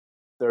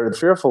They're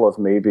fearful of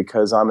me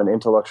because I'm an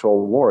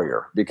intellectual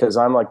warrior, because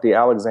I'm like the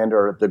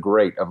Alexander the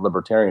Great of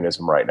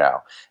libertarianism right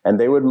now. And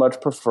they would much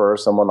prefer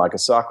someone like a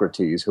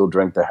Socrates who'll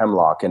drink the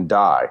hemlock and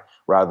die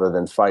rather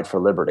than fight for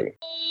liberty.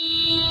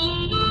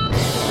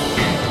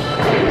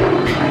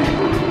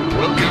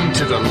 Welcome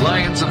to the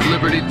Lions of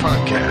Liberty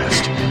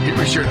podcast.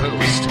 Here is your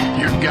host,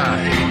 your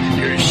guide,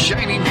 your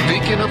shining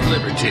beacon of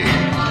liberty,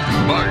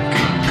 Marc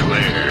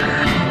Clair.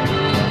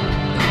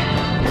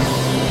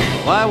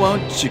 Why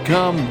won't you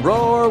come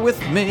roar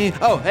with me?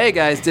 Oh, hey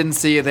guys, didn't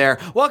see you there.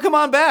 Welcome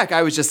on back.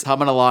 I was just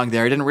humming along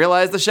there. I didn't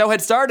realize the show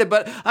had started,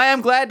 but I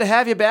am glad to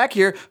have you back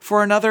here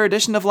for another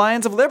edition of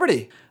Lions of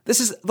Liberty.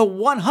 This is the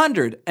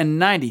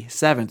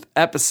 197th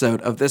episode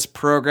of this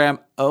program.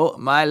 Oh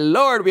my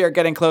lord, we are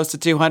getting close to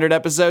 200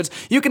 episodes.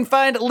 You can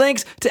find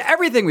links to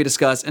everything we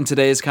discuss in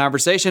today's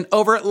conversation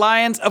over at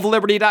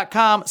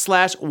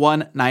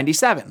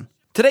lionsofliberty.com/197.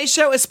 Today's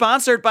show is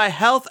sponsored by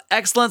Health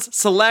Excellence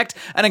Select,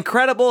 an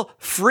incredible,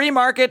 free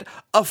market,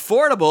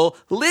 affordable,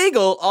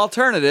 legal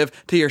alternative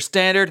to your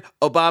standard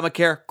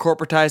Obamacare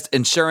corporatized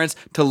insurance.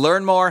 To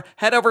learn more,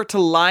 head over to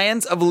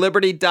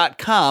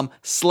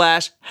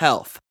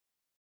lionsofliberty.com/health.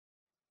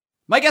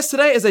 My guest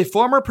today is a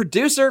former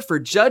producer for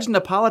Judge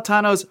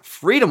Napolitano's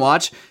Freedom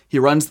Watch. He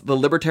runs the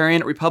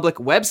Libertarian Republic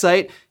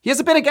website. He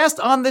has been a guest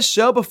on this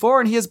show before,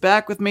 and he is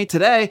back with me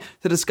today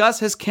to discuss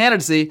his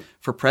candidacy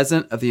for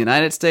President of the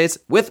United States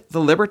with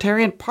the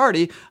Libertarian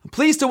Party. I'm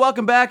pleased to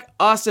welcome back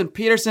Austin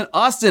Petersen.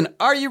 Austin,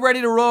 are you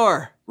ready to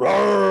roar?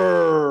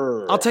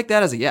 Roar! I'll take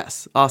that as a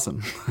yes.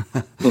 Awesome.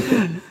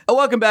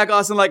 Welcome back,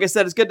 Austin. Like I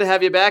said, it's good to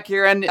have you back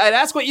here. And I'd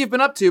ask what you've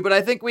been up to, but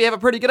I think we have a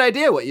pretty good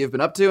idea what you've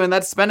been up to, and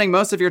that's spending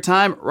most of your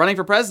time running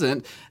for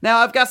president. Now,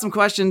 I've got some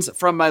questions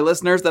from my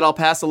listeners that I'll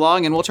pass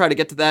along, and we'll try to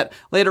get to that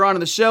later on in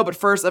the show. But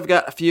first, I've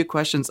got a few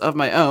questions of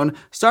my own,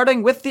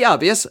 starting with the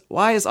obvious.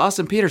 Why is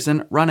Austin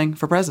Petersen running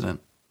for president?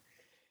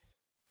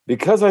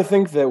 Because I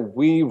think that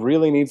we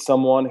really need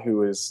someone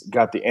who has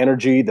got the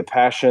energy, the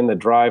passion, the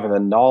drive, and the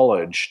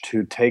knowledge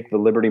to take the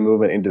liberty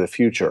movement into the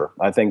future.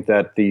 I think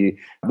that the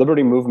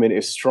liberty movement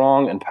is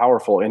strong and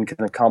powerful and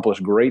can accomplish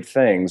great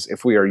things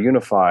if we are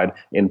unified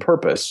in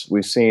purpose.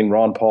 We've seen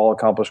Ron Paul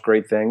accomplish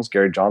great things.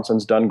 Gary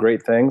Johnson's done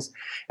great things.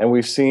 And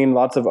we've seen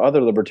lots of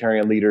other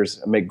libertarian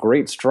leaders make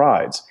great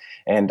strides.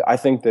 And I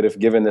think that if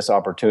given this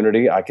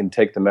opportunity, I can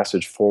take the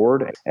message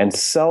forward and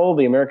sell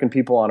the American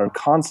people on a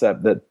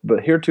concept that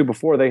but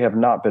heretofore they have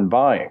not been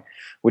buying,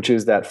 which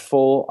is that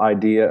full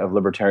idea of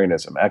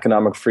libertarianism,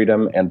 economic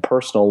freedom, and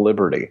personal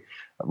liberty.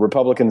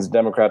 Republicans and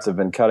Democrats have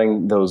been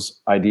cutting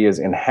those ideas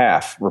in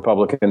half.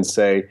 Republicans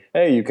say,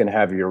 hey, you can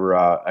have your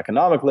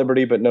economic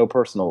liberty, but no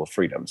personal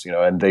freedoms.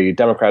 And the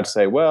Democrats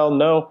say, well,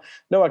 no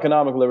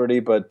economic liberty,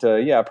 but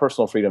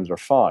personal freedoms are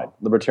fine.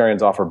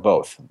 Libertarians offer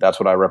both. That's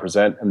what I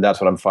represent, and that's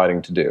what I'm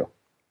fighting to do.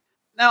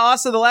 Now,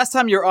 also, the last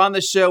time you were on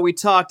the show, we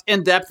talked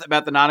in depth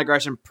about the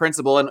non-aggression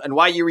principle and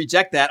why you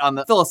reject that on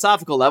the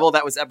philosophical level.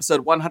 That was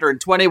episode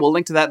 120. We'll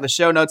link to that in the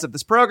show notes of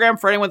this program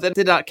for anyone that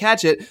did not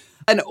catch it.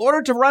 In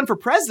order to run for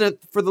president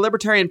for the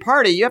Libertarian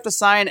Party, you have to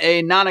sign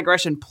a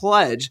non-aggression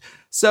pledge.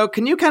 So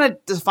can you kind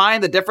of define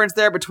the difference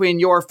there between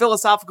your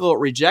philosophical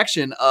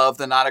rejection of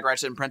the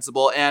non-aggression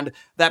principle and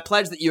that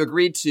pledge that you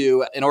agreed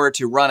to in order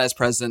to run as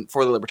president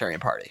for the Libertarian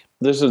Party?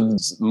 This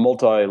is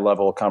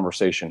multi-level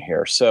conversation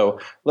here. So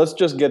let's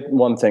just get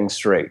one thing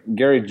straight.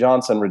 Gary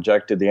Johnson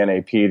rejected the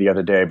NAP the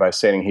other day by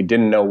saying he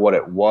didn't know what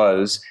it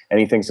was, and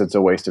he thinks it's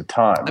a waste of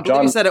time. I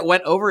believe he said it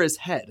went over his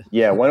head.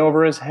 Yeah, it went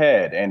over his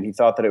head, and he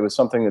thought that it was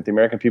something that the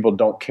American people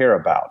don't care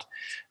about.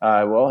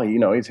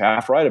 He's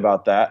half right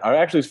about that. Or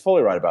actually, he's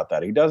fully right about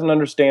that. He doesn't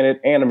understand it,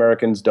 and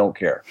Americans don't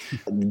care.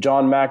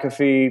 John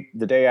McAfee,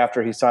 the day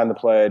after he signed the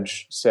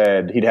pledge,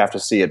 said he'd have to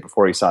see it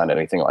before he signed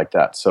anything like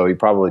that, so he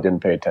probably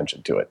didn't pay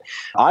attention to it.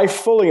 I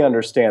fully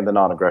understand the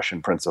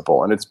non-aggression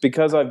principle, and it's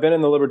because I've been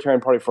in the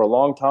Libertarian Party for a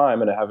long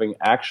time, and having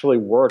actually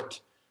worked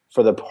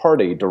for the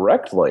party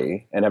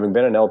directly and having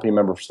been an LP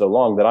member for so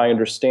long that I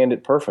understand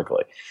it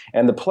perfectly.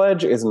 And the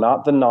pledge is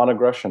not the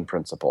non-aggression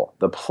principle.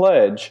 The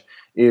pledge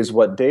is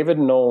what David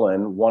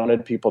Nolan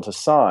wanted people to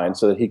sign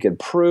so that he could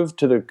prove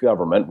to the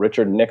government,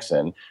 Richard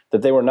Nixon,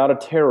 that they were not a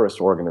terrorist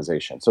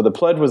organization. So the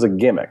pledge was a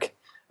gimmick,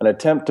 an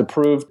attempt to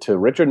prove to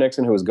Richard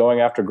Nixon, who was going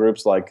after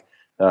groups like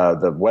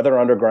the Weather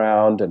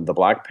Underground and the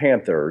Black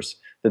Panthers,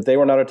 that they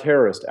were not a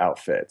terrorist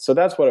outfit. So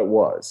that's what it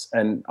was.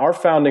 And our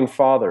founding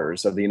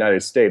fathers of the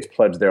United States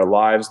pledged their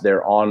lives,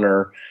 their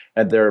honor,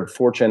 and their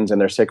fortunes and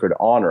their sacred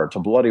honor to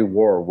bloody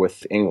war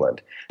with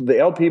England. The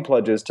LP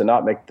pledges to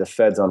not make the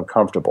feds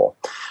uncomfortable.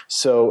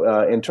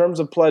 So in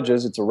terms of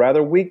pledges, it's a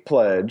rather weak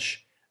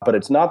pledge, but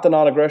it's not the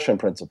non-aggression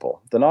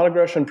principle. The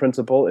non-aggression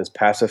principle is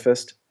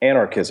pacifist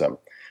anarchism.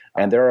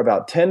 And there are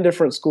about 10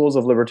 different schools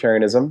of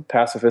libertarianism.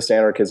 Pacifist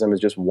anarchism is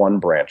just one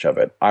branch of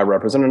it. I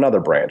represent another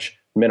branch,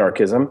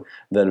 minarchism,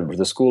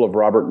 the school of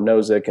Robert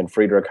Nozick and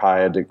Friedrich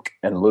Hayek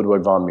and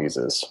Ludwig von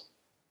Mises.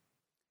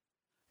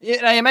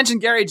 You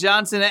mentioned Gary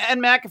Johnson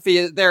and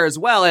McAfee there as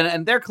well,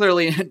 and they're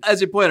clearly, as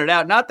you pointed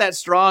out, not that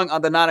strong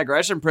on the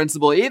non-aggression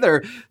principle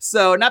either.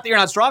 So not that you're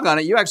not strong on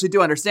it, you actually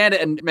do understand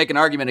it and make an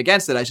argument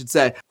against it, I should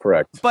say.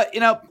 Correct. But,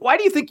 why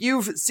do you think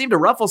you've seemed to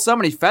ruffle so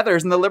many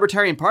feathers in the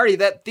Libertarian Party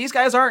that these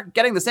guys aren't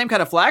getting the same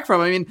kind of flack from?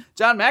 I mean,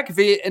 John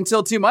McAfee,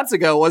 until 2 months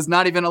ago, was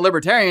not even a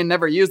libertarian,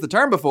 never used the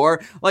term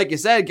before. Like you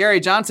said, Gary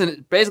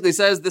Johnson basically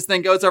says, this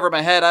thing goes over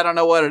my head, I don't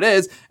know what it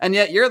is. And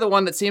yet you're the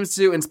one that seems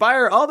to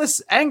inspire all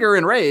this anger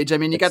and rage. I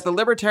mean, you got the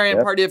Libertarian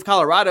Party of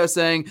Colorado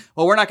saying,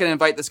 well, we're not going to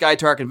invite this guy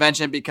to our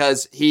convention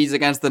because he's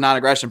against the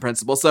non-aggression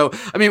principle. So,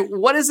 I mean,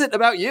 what is it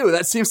about you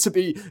that seems to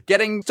be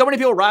getting so many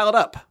people riled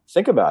up?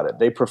 Think about it.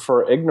 They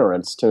prefer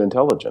ignorance to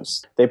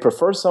intelligence. They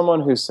prefer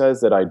someone who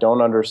says that I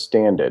don't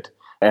understand it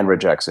and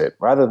rejects it,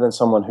 rather than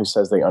someone who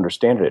says they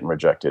understand it and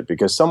reject it.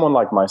 Because someone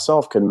like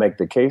myself can make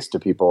the case to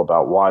people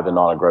about why the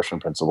non-aggression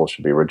principle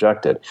should be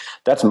rejected.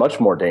 That's much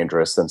more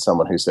dangerous than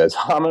someone who says,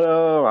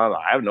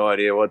 I have no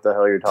idea what the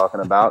hell you're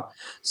talking about.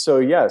 So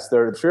yes,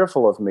 they're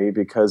fearful of me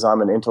because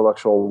I'm an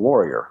intellectual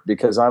warrior,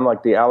 because I'm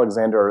like the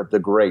Alexander the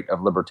Great of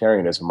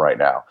libertarianism right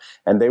now.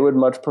 And they would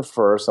much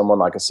prefer someone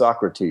like a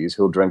Socrates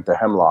who'll drink the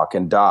hemlock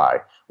and die,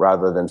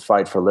 rather than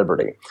fight for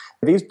liberty.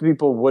 These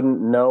people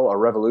wouldn't know a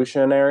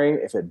revolutionary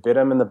if it bit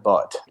them in the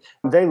butt.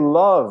 They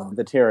love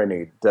the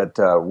tyranny that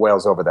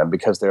wails over them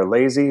because they're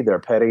lazy, they're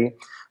petty.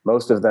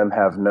 Most of them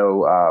have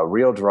no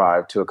real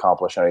drive to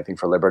accomplish anything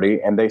for liberty,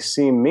 and they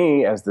see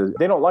me as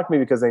they don't like me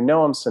because they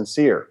know I'm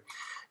sincere.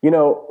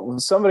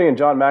 Somebody in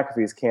John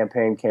McAfee's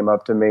campaign came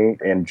up to me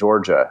in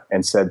Georgia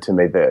and said to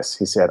me this.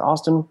 He said,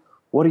 Austin,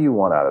 what do you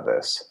want out of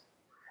this?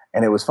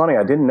 And it was funny,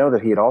 I didn't know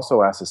that he had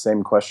also asked the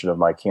same question of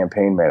my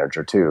campaign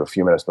manager, too, a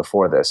few minutes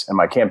before this. And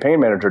my campaign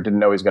manager didn't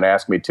know he was going to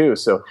ask me, too.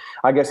 So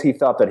I guess he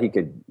thought that he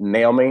could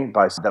nail me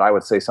that I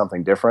would say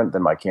something different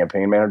than my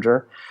campaign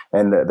manager.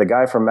 And the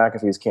guy from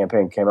McAfee's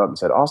campaign came up and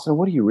said, Austin,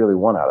 what do you really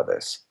want out of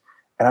this?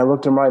 And I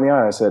looked him right in the eye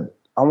and I said,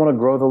 I want to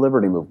grow the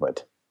liberty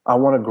movement. I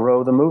want to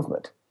grow the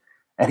movement.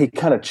 And he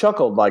kind of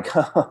chuckled like,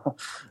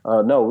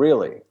 no,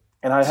 really.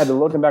 And I had to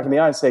look him back in the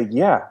eye and say,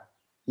 yeah,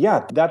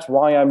 that's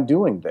why I'm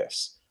doing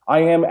this.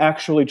 I am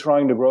actually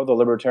trying to grow the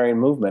libertarian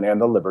movement and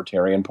the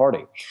Libertarian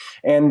Party.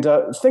 And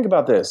think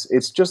about this.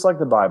 It's just like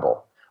the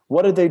Bible.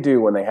 What did they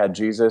do when they had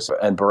Jesus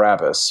and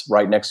Barabbas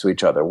right next to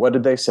each other? What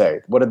did they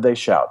say? What did they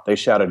shout? They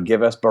shouted,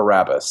 give us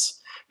Barabbas,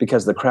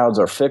 because the crowds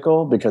are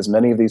fickle, because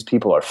many of these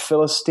people are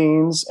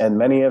Philistines, and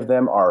many of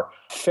them are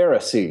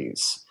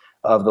Pharisees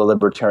of the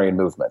libertarian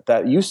movement.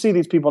 That you see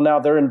these people now,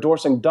 they're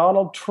endorsing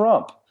Donald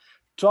Trump.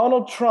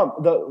 Donald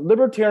Trump, the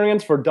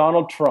libertarians for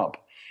Donald Trump.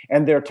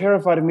 And they're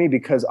terrified of me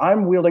because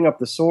I'm wielding up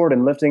the sword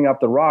and lifting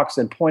up the rocks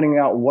and pointing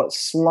out what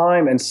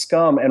slime and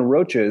scum and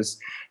roaches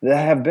that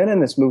have been in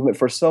this movement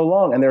for so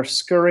long, and they're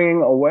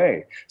scurrying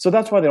away. So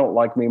that's why they don't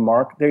like me,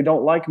 Mark. They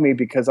don't like me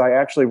because I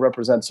actually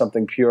represent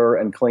something pure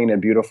and clean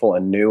and beautiful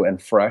and new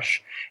and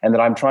fresh, and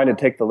that I'm trying to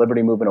take the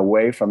liberty movement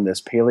away from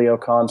this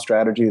paleocon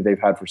strategy that they've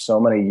had for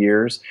so many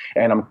years.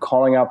 And I'm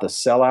calling out the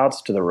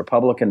sellouts to the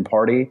Republican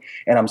Party,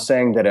 and I'm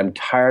saying that I'm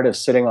tired of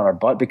sitting on our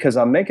butt because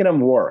I'm making them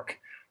work.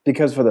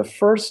 Because for the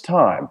first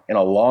time in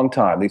a long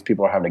time, these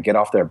people are having to get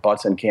off their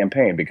butts and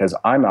campaign because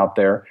I'm out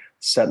there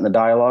setting the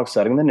dialogue,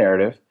 setting the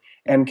narrative,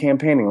 and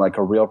campaigning like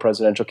a real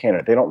presidential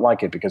candidate. They don't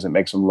like it because it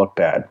makes them look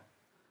bad.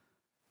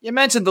 You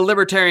mentioned the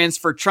Libertarians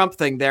for Trump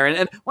thing there.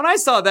 And when I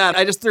saw that,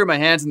 I just threw my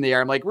hands in the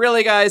air. I'm like,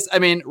 really, guys? I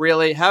mean,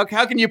 really? How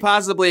can you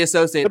possibly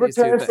associate these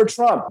two things? Libertarians for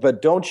Trump.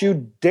 But don't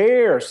you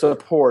dare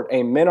support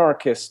a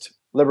minarchist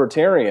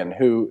libertarian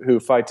who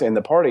fights in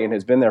the party and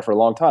has been there for a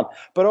long time.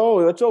 But,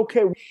 it's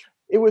okay.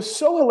 It was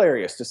so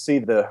hilarious to see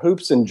the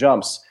hoops and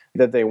jumps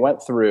that they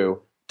went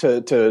through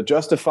to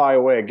justify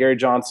away Gary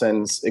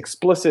Johnson's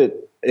explicit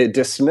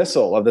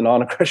dismissal of the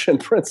non-aggression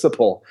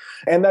principle.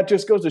 And that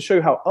just goes to show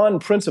you how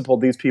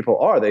unprincipled these people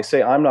are. They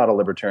say, I'm not a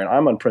libertarian,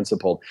 I'm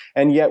unprincipled.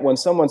 And yet when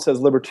someone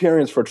says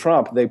libertarians for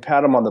Trump, they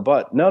pat them on the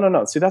butt.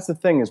 No. See, that's the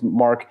thing is,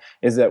 Mark,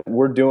 is that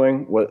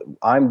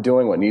I'm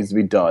doing what needs to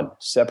be done,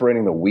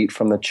 separating the wheat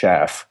from the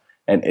chaff.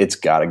 And it's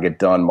got to get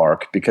done,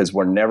 Mark, because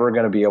we're never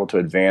going to be able to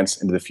advance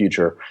into the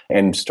future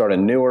and start a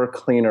newer,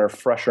 cleaner,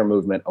 fresher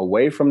movement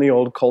away from the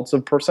old cults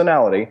of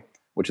personality,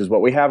 which is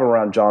what we have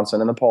around Johnson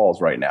and the Pauls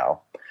right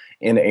now,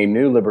 in a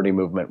new liberty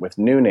movement with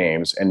new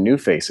names and new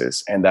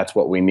faces. And that's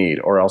what we need,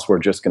 or else we're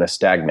just going to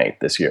stagnate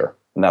this year.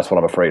 And that's what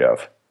I'm afraid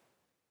of.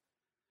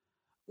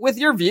 With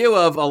your view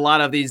of a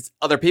lot of these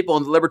other people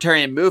in the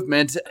libertarian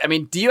movement, I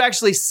mean, do you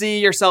actually see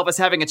yourself as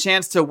having a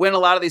chance to win a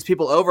lot of these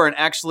people over and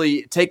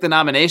actually take the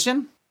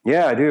nomination?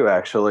 Yeah, I do,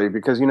 actually,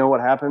 because you know what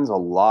happens a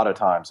lot of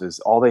times is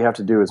all they have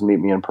to do is meet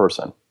me in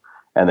person,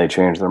 and they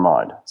change their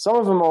mind. Some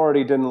of them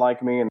already didn't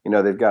like me, and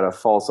they've got a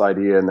false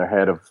idea in their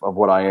head of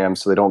what I am,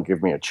 so they don't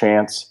give me a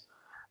chance.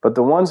 But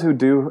the ones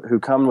who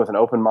come with an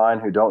open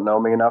mind, who don't know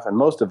me enough, and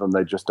most of them,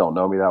 they just don't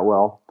know me that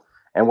well,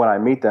 and when I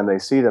meet them, they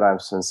see that I'm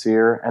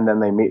sincere, and then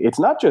it's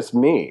not just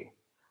me,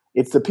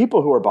 it's the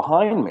people who are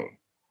behind me.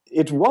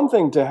 It's one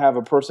thing to have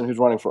a person who's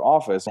running for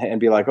office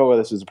and be like, oh, well,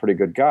 this is a pretty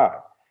good guy.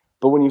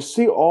 But when you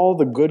see all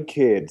the good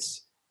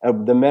kids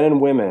the men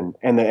and women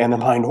and the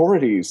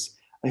minorities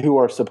who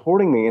are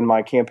supporting me in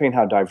my campaign,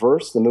 how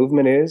diverse the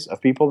movement is of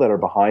people that are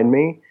behind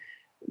me,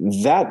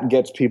 that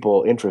gets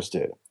people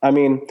interested. I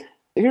mean,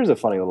 here's a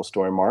funny little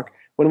story, Mark.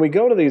 When we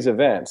go to these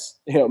events,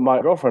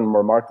 my girlfriend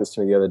remarked this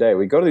to me the other day.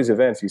 We go to these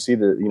events, you see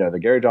the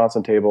Gary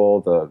Johnson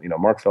table, the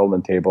Mark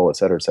Feldman table, et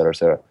cetera, et cetera, et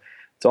cetera.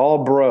 It's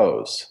all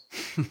bros.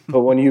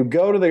 But when you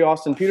go to the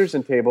Austin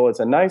Petersen table, it's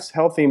a nice,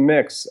 healthy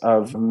mix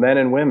of men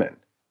and women.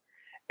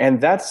 And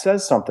that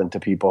says something to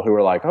people who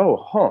are like,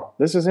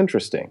 this is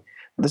interesting.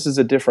 This is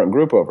a different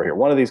group over here.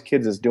 One of these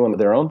kids is doing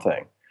their own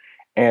thing.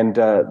 And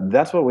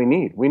that's what we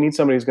need. We need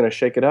somebody who's going to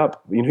shake it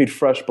up. You need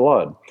fresh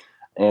blood.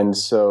 And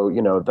so,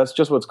 that's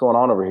just what's going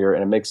on over here.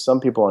 And it makes some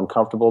people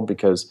uncomfortable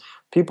because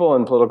people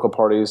in political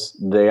parties,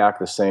 they act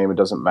the same. It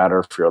doesn't matter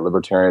if you're a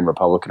Libertarian,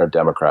 Republican, or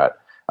Democrat.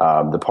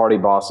 The party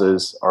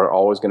bosses are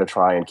always going to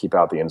try and keep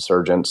out the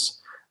insurgents.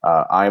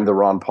 I am the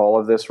Ron Paul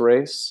of this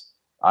race.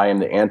 I am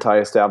the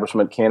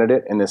anti-establishment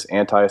candidate in this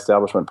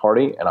anti-establishment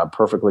party, and I'm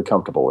perfectly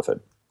comfortable with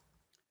it.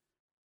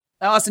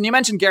 Now, Austin, you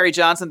mentioned Gary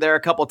Johnson there a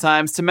couple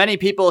times. To many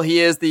people, he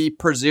is the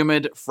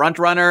presumed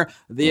frontrunner,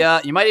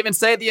 you might even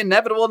say the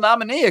inevitable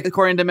nominee,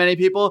 according to many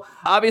people.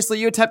 Obviously,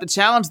 you attempt to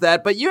challenge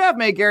that, but you have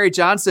made Gary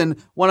Johnson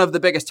one of the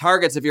biggest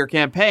targets of your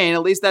campaign.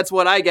 At least that's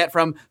what I get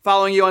from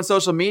following you on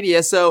social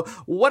media. So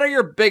what are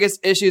your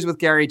biggest issues with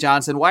Gary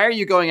Johnson? Why are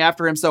you going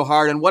after him so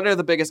hard? And what are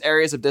the biggest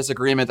areas of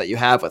disagreement that you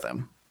have with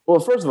him? Well,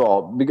 first of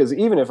all, because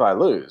even if I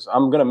lose,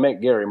 I'm going to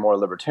make Gary more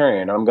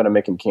libertarian, and I'm going to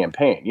make him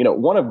campaign.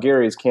 One of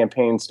Gary's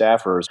campaign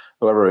staffers,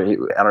 I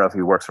don't know if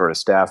he works for his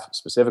staff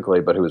specifically,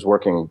 but who was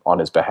working on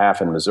his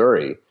behalf in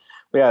Missouri,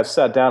 we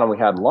sat down and we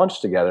had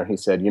lunch together, and he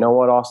said, you know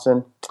what,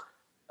 Austin?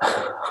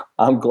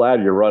 I'm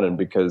glad you're running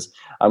because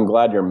I'm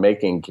glad you're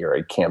making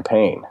Gary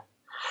campaign.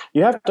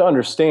 You have to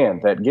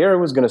understand that Gary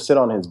was going to sit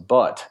on his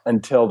butt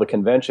until the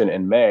convention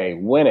in May,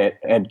 win it,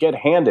 and get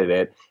handed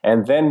it,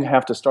 and then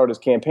have to start his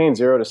campaign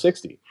 0 to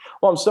 60.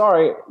 Well, I'm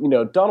sorry,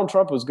 Donald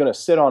Trump was going to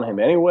sit on him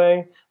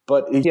anyway,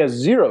 but he has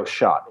zero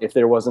shot if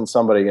there wasn't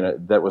somebody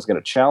that was going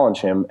to challenge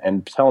him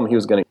and tell him he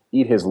was going to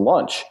eat his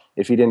lunch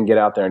if he didn't get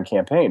out there and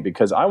campaign.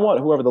 Because I want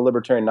whoever the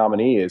Libertarian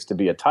nominee is to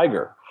be a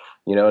tiger,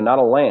 not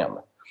a lamb.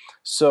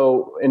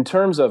 So in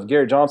terms of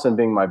Gary Johnson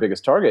being my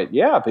biggest target,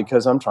 yeah,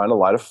 because I'm trying to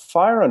light a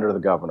fire under the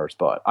governor's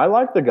butt. I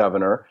like the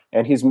governor,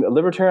 and he's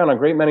libertarian on a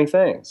great many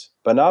things,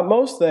 but not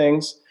most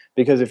things,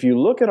 because if you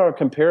look at our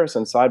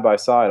comparison side by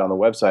side on the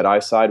website I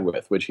Side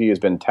With, which he has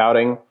been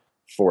touting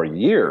for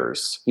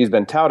years, he's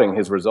been touting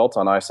his results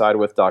on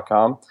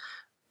isidewith.com,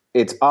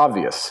 it's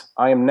obvious.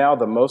 I am now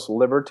the most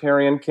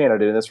libertarian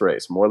candidate in this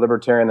race, more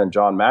libertarian than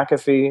John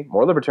McAfee,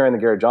 more libertarian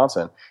than Gary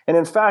Johnson. And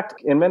in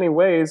fact, in many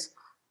ways,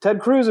 Ted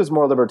Cruz is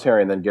more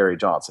libertarian than Gary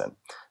Johnson.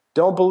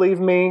 Don't believe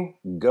me?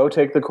 Go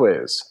take the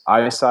quiz.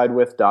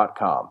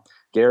 isidewith.com.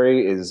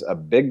 Gary is a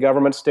big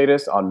government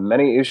statist on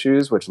many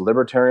issues which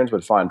libertarians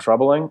would find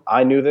troubling.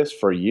 I knew this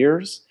for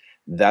years.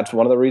 That's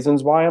one of the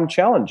reasons why I'm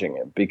challenging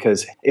him,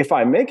 because if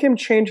I make him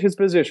change his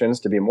positions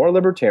to be more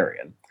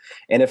libertarian,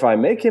 and if I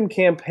make him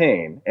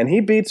campaign and he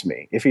beats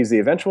me, if he's the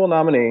eventual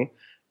nominee,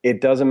 it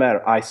doesn't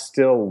matter. I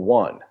still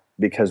won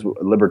because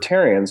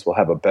libertarians will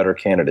have a better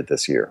candidate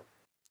this year.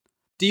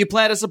 Do you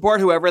plan to support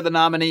whoever the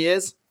nominee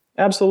is?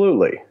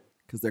 Absolutely.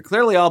 Because they're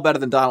clearly all better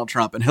than Donald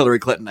Trump and Hillary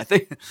Clinton, I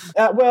think.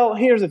 Well,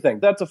 here's the thing.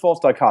 That's a false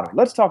dichotomy.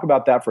 Let's talk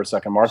about that for a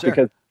second, Mark,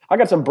 because I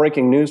got some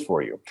breaking news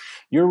for you.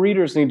 Your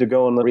readers need to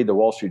go and read the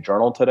Wall Street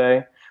Journal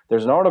today.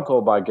 There's an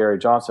article by Gary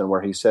Johnson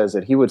where he says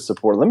that he would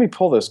support. Let me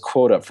pull this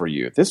quote up for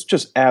you. This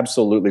just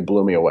absolutely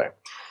blew me away.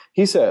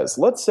 He says,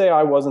 let's say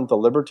I wasn't the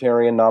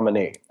Libertarian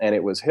nominee and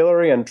it was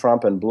Hillary and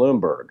Trump and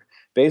Bloomberg.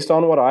 Based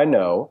on what I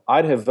know,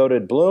 I'd have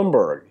voted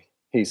Bloomberg,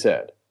 he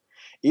said,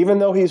 even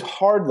though he's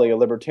hardly a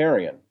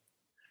libertarian.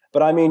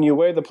 But I mean, you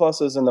weigh the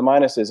pluses and the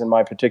minuses in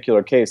my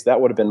particular case, that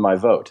would have been my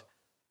vote.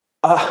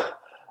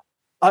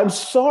 I'm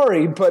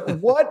sorry, but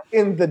what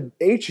in the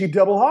HE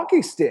double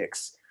hockey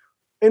sticks?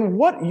 In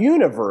what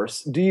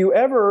universe do you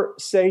ever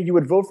say you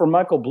would vote for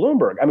Michael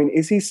Bloomberg? I mean,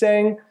 is he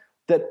saying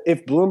that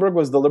if Bloomberg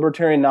was the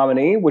Libertarian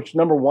nominee, which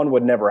number one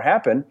would never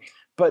happen,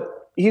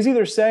 but he's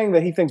either saying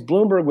that he thinks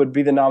Bloomberg would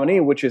be the nominee,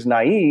 which is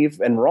naive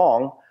and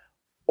wrong,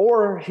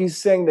 or he's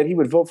saying that he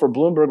would vote for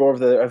Bloomberg over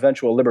the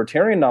eventual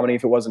Libertarian nominee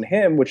if it wasn't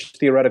him, which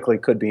theoretically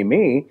could be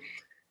me.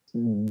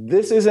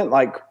 This isn't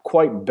like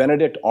quite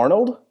Benedict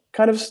Arnold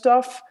kind of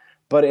stuff,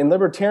 but in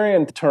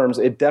libertarian terms,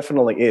 it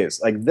definitely is.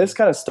 Like this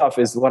kind of stuff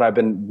is what I've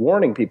been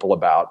warning people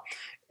about.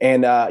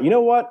 And you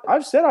know what?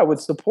 I've said I would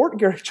support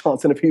Gary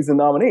Johnson if he's the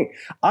nominee.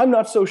 I'm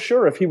not so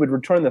sure if he would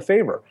return the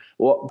favor.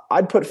 Well,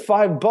 I'd put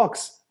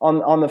 $5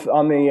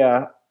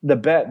 on the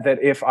bet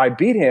that if I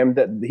beat him,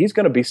 that he's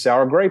going to be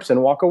sour grapes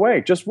and walk away.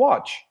 Just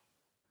watch.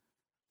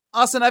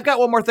 Austin, I've got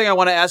one more thing I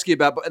want to ask you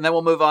about, and then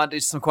we'll move on to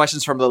some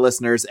questions from the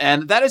listeners.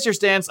 And that is your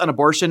stance on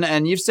abortion.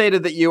 And you've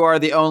stated that you are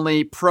the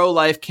only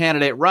pro-life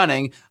candidate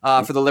running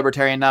for the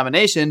Libertarian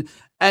nomination.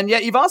 And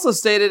yet you've also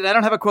stated, and I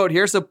don't have a quote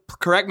here, so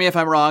correct me if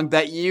I'm wrong,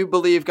 that you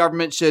believe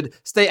government should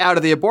stay out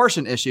of the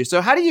abortion issue.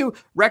 So how do you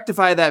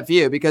rectify that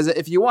view? Because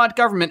if you want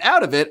government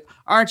out of it,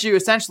 aren't you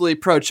essentially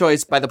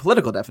pro-choice by the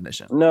political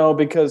definition? No,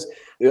 because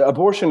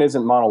abortion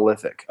isn't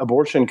monolithic.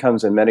 Abortion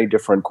comes in many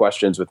different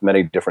questions with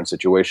many different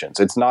situations.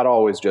 It's not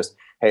always just,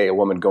 hey, a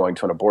woman going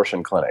to an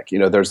abortion clinic.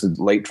 There's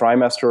late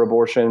trimester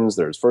abortions,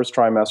 there's first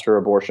trimester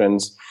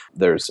abortions,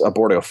 there's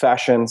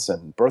abortifacients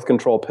and birth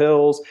control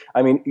pills.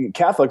 I mean,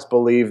 Catholics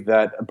believe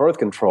that birth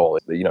control,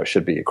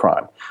 should be a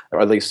crime,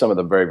 or at least some of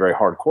the very, very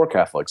hardcore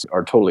Catholics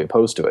are totally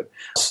opposed to it.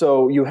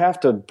 So you have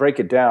to break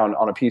it down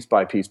on a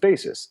piece-by-piece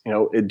basis.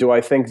 Do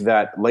I think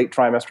that late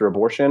trimester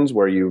abortions,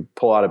 where you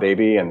pull out a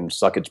baby and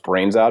suck its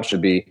brains out,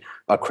 should be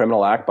a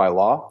criminal act by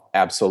law?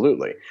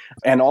 Absolutely.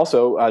 And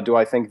also, do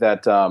I think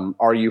that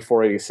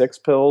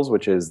RU486 pills,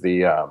 which is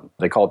they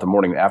call it the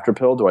morning after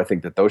pill, do I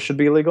think that those should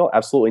be illegal?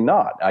 Absolutely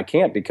not. I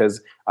can't,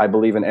 because I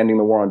believe in ending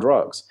the war on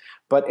drugs.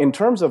 But in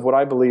terms of what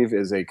I believe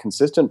is a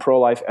consistent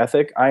pro-life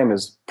ethic, I am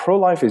as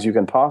pro-life as you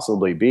can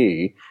possibly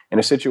be in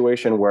a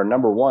situation where,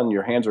 number one,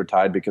 your hands are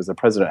tied because the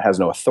president has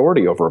no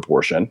authority over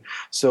abortion.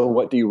 So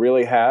what do you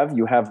really have?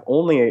 You have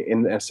only,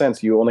 in a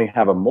sense, you only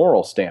have a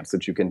moral stance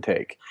that you can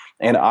take.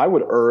 And I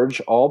would urge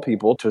all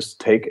people to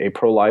take a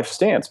pro-life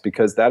stance,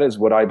 because that is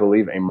what I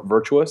believe a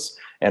virtuous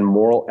and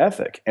moral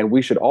ethic. And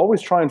we should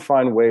always try and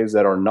find ways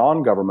that are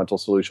non-governmental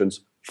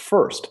solutions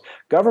first.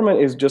 Government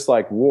is just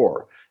like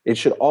war. It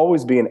should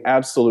always be an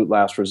absolute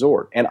last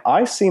resort. And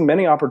I see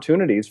many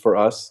opportunities for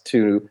us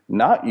to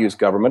not use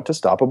government to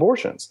stop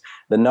abortions.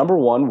 The number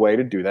one way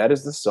to do that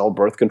is to sell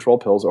birth control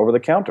pills over the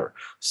counter.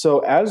 So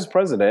as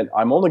president,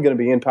 I'm only going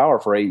to be in power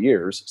for 8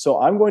 years. So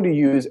I'm going to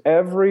use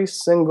every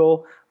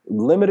single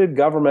limited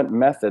government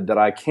method that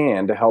I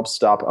can to help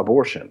stop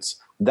abortions.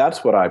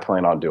 That's what I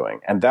plan on doing.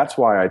 And that's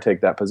why I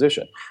take that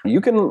position. You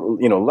can,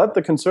 let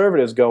the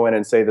conservatives go in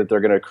and say that they're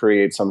going to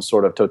create some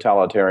sort of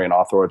totalitarian,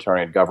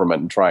 authoritarian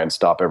government and try and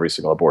stop every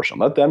single abortion.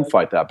 Let them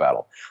fight that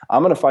battle.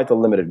 I'm going to fight the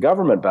limited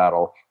government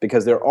battle,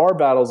 because there are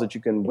battles that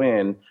you can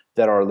win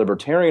that are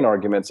libertarian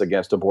arguments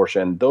against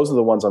abortion. Those are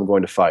the ones I'm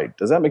going to fight.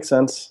 Does that make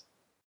sense?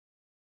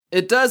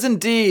 It does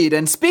indeed.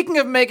 And speaking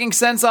of making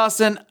sense,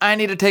 Austin, I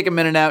need to take a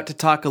minute out to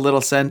talk a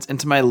little sense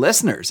into my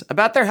listeners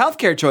about their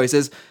healthcare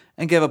choices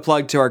and give a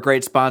plug to our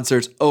great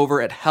sponsors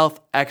over at Health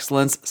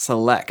Excellence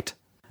Select.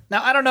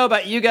 Now, I don't know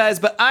about you guys,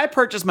 but I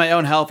purchased my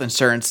own health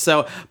insurance,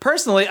 so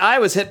personally, I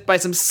was hit by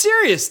some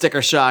serious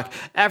sticker shock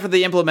after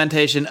the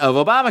implementation of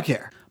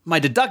Obamacare.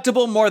 My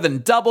deductible more than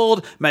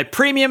doubled, my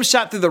premium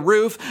shot through the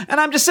roof, and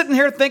I'm just sitting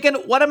here thinking,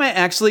 what am I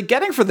actually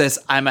getting for this?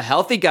 I'm a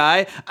healthy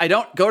guy, I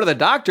don't go to the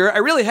doctor, I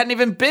really hadn't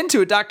even been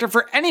to a doctor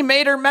for any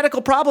major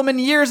medical problem in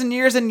years and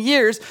years and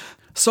years.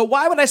 So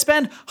why would I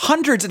spend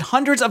hundreds and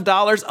hundreds of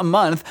dollars a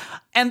month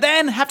and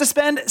then have to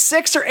spend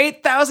 $6,000 or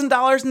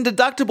 $8,000 in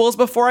deductibles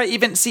before I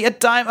even see a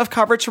dime of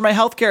coverage for my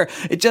healthcare?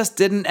 It just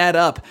didn't add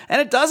up. And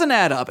it doesn't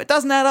add up. It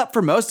doesn't add up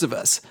for most of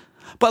us.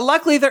 But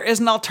luckily, there is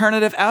an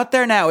alternative out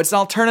there now. It's an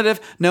alternative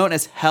known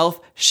as health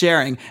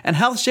sharing. And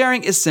health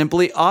sharing is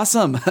simply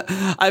awesome.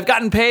 I've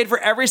gotten paid for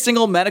every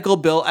single medical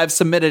bill I've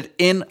submitted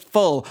in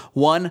full,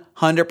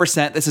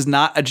 100%. This is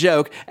not a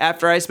joke.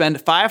 After I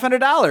spend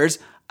 $500,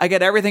 I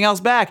get everything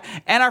else back.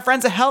 And our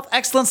friends at Health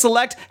Excellence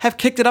Select have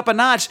kicked it up a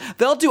notch.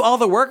 They'll do all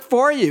the work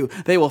for you.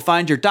 They will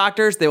find your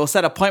doctors. They will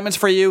set appointments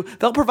for you.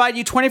 They'll provide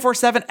you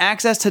 24/7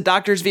 access to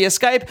doctors via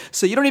Skype,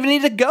 so you don't even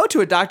need to go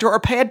to a doctor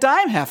or pay a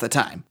dime half the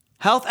time.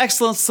 Health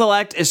Excellence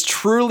Select is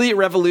truly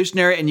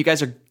revolutionary, and you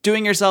guys are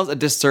doing yourselves a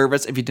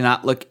disservice if you do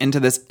not look into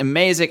this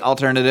amazing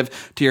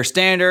alternative to your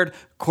standard,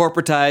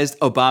 corporatized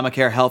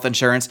Obamacare health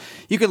insurance.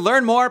 You can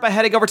learn more by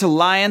heading over to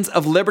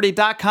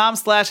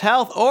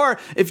lionsofliberty.com/health, or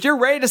if you're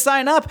ready to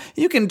sign up,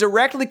 you can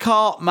directly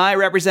call my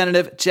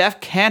representative, Jeff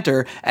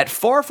Cantor, at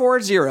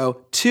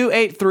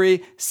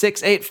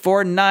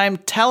 440-283-6849.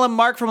 Tell him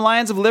Mark from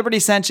Lions of Liberty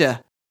sent you.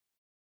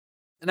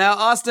 Now,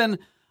 Austin,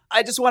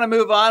 I just want to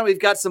move on. We've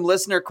got some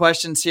listener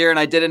questions here, and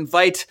I did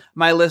invite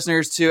my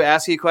listeners to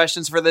ask you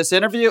questions for this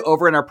interview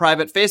over in our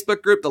private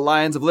Facebook group, the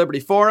Lions of Liberty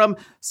Forum.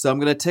 So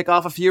I'm going to tick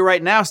off a few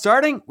right now,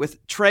 starting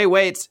with Trey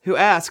Waits, who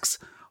asks,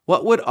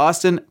 what would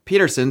Austin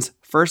Petersen's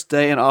first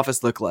day in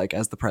office look like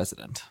as the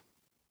president?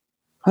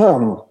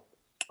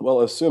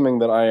 Well, assuming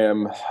that I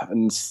am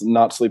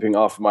not sleeping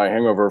off my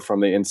hangover from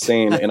the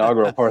insane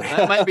inaugural party.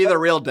 That might be the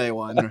real day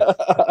one.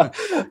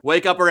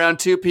 Wake up around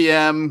 2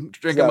 p.m.,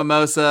 drink a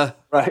mimosa.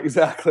 Right,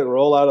 exactly.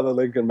 Roll out of the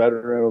Lincoln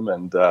bedroom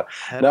and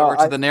head over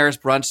to the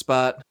nearest brunch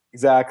spot.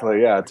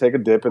 Exactly, yeah. Take a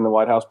dip in the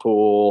White House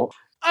pool.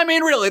 I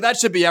mean, really, that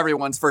should be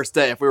everyone's first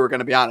day if we were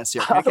going to be honest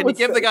here. Can you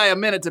give the guy a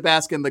minute to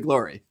bask in the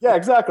glory? Yeah,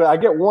 exactly. I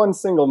get one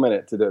single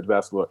minute to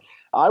bask in the glory.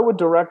 I would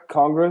direct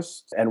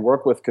Congress and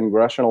work with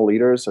congressional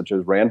leaders such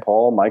as Rand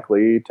Paul, Mike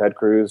Lee, Ted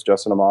Cruz,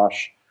 Justin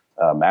Amash,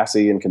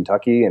 Massey in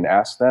Kentucky, and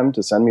ask them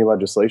to send me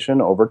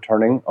legislation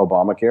overturning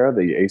Obamacare,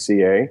 the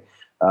ACA,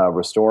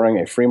 restoring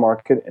a free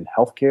market in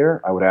healthcare.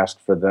 I would ask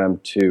for them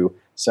to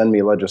send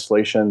me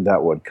legislation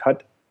that would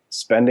cut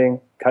spending,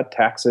 cut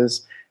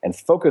taxes, and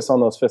focus on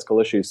those fiscal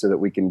issues so that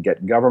we can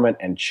get government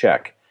in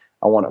check.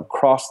 I want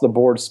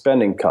across-the-board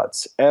spending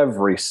cuts.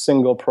 Every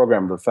single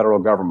program of the federal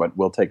government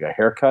will take a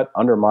haircut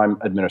under my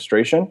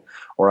administration,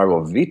 or I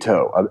will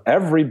veto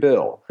every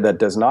bill that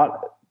does not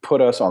put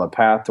us on the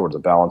path towards a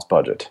balanced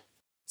budget.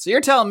 So you're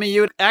telling me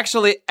you would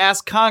actually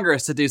ask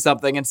Congress to do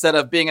something instead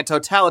of being a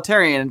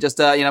totalitarian and just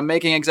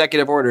making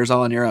executive orders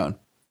all on your own?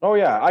 Oh,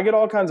 yeah. I get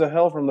all kinds of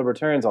hell from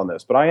libertarians on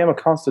this, but I am a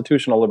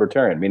constitutional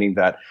libertarian, meaning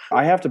that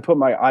I have to put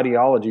my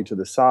ideology to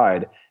the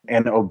side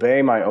and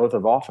obey my oath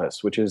of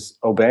office, which is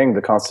obeying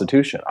the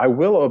Constitution. I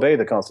will obey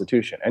the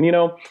Constitution. And,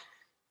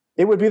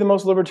 it would be the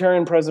most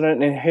libertarian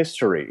president in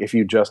history if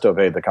you just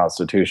obeyed the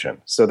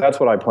Constitution. So that's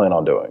what I plan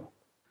on doing.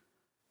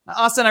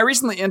 Austin, I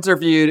recently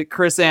interviewed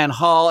Chris Ann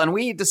Hall, and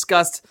we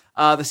discussed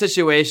the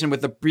situation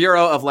with the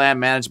Bureau of Land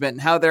Management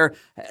and how they're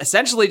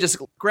essentially just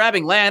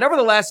grabbing land over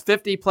the last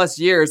 50 plus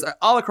years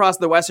all across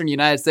the western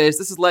United States.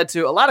 This has led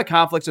to a lot of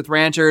conflicts with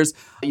ranchers.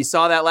 You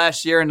saw that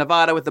last year in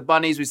Nevada with the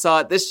bunnies. We saw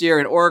it this year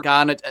in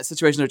Oregon, a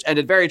situation which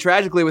ended very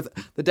tragically with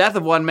the death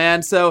of one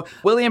man. So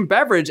William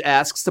Beveridge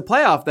asks, to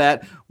play off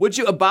that, would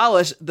you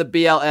abolish the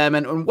BLM,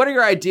 and what are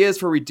your ideas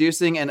for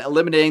reducing and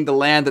eliminating the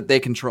land that they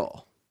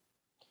control?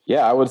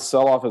 Yeah, I would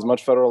sell off as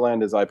much federal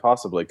land as I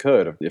possibly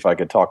could if I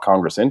could talk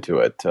Congress into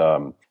it.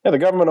 The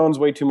government owns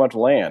way too much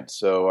land,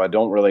 so I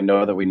don't really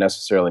know that we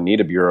necessarily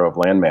need a Bureau of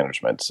Land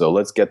Management. So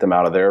let's get them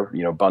out of there.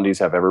 Bundys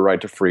have every right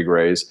to free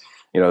graze.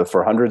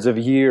 For hundreds of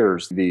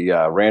years, the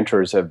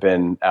ranchers have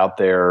been out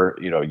there,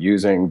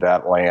 using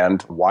that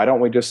land. Why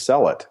don't we just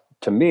sell it?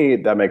 To me,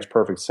 that makes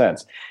perfect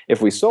sense.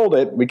 If we sold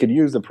it, we could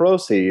use the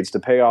proceeds to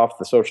pay off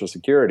the Social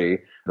Security,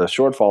 the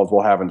shortfalls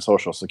we'll have in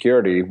Social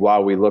Security,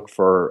 while we look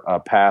for a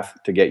path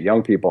to get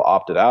young people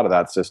opted out of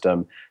that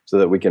system so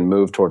that we can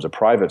move towards a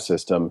private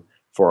system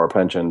for our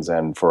pensions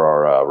and for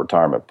our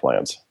retirement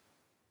plans.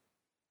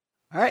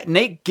 All right,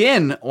 Nate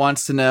Ginn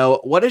wants to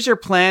know, what is your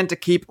plan to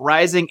keep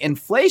rising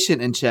inflation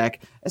in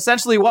check?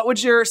 Essentially, what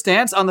would your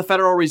stance on the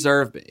Federal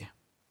Reserve be?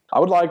 I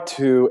would like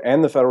to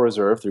end the Federal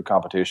Reserve through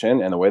competition,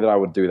 and the way that I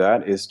would do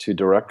that is to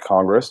direct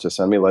Congress to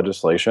send me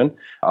legislation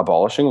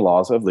abolishing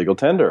laws of legal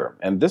tender.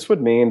 And this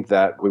would mean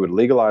that we would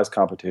legalize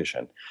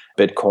competition.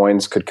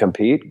 Bitcoins could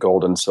compete,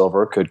 gold and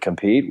silver could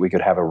compete. We could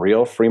have a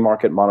real free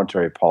market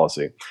monetary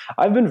policy.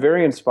 I've been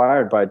very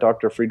inspired by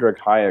Dr. Friedrich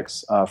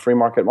Hayek's free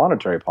market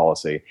monetary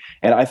policy,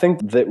 and I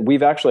think that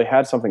we've actually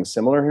had something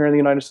similar here in the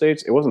United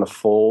States. It wasn't a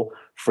full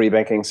free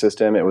banking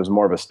system. It was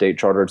more of a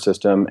state-chartered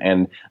system,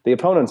 and the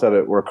opponents of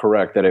it were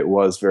correct that it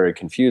was very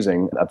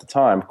confusing at the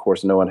time. Of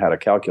course, no one had a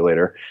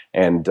calculator,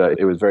 and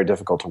it was very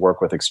difficult to work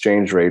with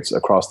exchange rates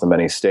across the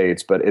many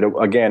states. But it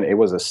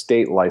was a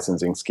state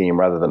licensing scheme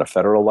rather than a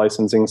federal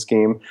licensing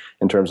scheme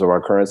in terms of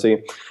our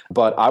currency.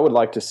 But I would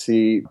like to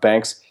see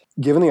banks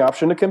given the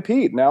option to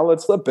compete. Now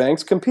let's let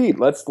banks compete.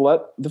 Let's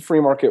let the free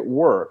market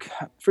work.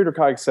 Friedrich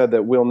Hayek said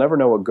that we'll never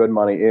know what good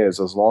money is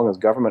as long as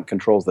government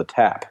controls the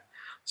tap.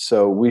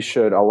 So we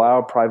should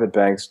allow private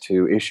banks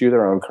to issue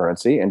their own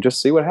currency and just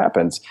see what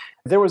happens.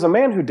 There was a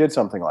man who did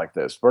something like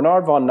this,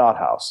 Bernard von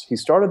Nothaus. He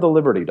started the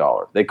Liberty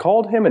Dollar. They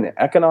called him an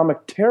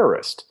economic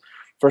terrorist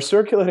for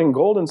circulating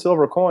gold and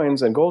silver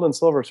coins and gold and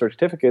silver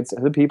certificates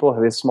to the people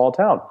of his small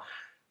town.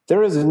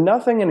 There is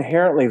nothing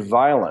inherently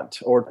violent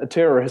or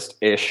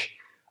terrorist-ish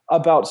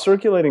about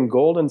circulating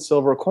gold and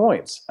silver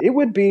coins. It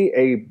would be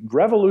a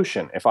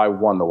revolution if I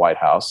won the White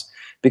House,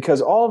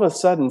 because all of a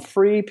sudden,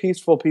 free,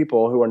 peaceful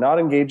people who are not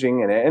engaging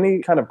in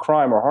any kind of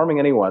crime or harming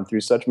anyone through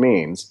such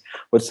means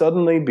would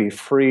suddenly be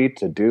free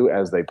to do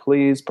as they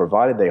please,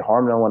 provided they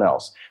harm no one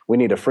else. We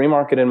need a free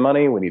market in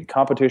money. We need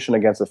competition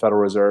against the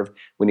Federal Reserve.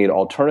 We need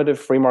alternative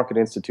free market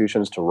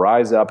institutions to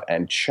rise up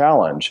and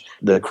challenge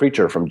the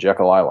creature from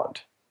Jekyll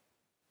Island.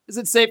 Is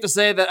it safe to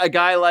say that a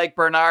guy like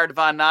Bernard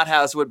von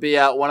Nothaus would be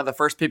one of the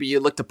first people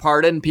you look to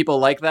pardon, people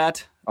like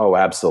that? Oh,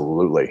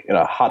 absolutely. In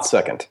a hot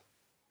second.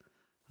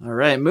 All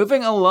right,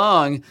 moving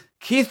along.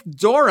 Keith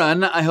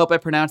Doran, I hope I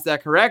pronounced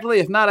that correctly.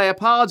 If not, I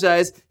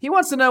apologize. He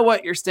wants to know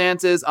what your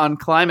stance is on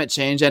climate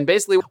change and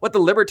basically what the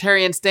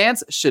libertarian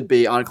stance should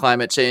be on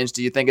climate change.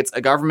 Do you think it's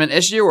a government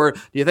issue, or do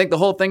you think the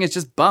whole thing is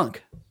just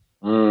bunk?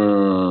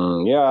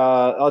 Yeah,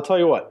 I'll tell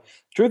you what.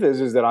 Truth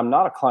is that I'm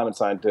not a climate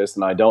scientist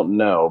and I don't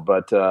know,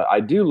 but I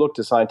do look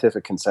to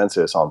scientific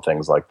consensus on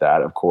things like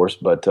that, of course.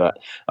 But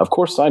of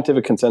course,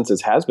 scientific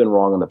consensus has been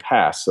wrong in the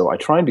past, so I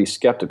try and be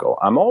skeptical.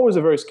 I'm always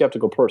a very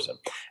skeptical person.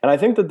 And I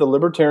think that the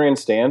libertarian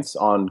stance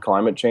on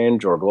climate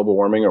change or global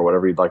warming or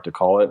whatever you'd like to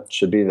call it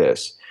should be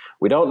this.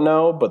 We don't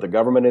know, but the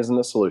government isn't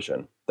the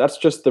solution. That's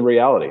just the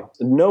reality.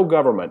 No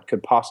government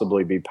could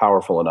possibly be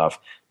powerful enough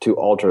to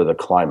alter the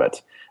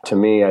climate. To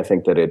me, I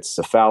think that it's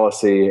a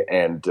fallacy,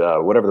 and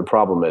whatever the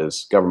problem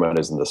is, government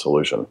isn't the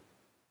solution.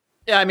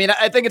 Yeah, I mean,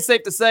 I think it's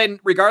safe to say,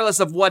 regardless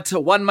of what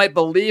one might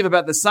believe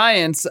about the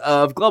science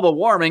of global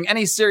warming,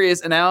 any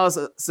serious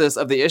analysis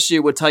of the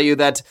issue would tell you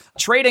that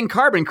trading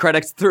carbon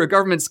credits through a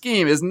government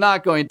scheme is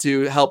not going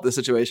to help the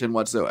situation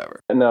whatsoever.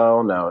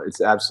 No,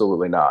 it's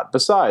absolutely not.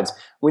 Besides,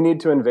 we need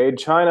to invade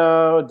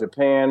China,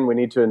 Japan, we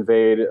need to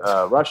invade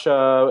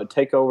Russia,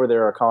 take over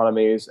their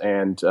economies,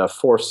 and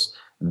force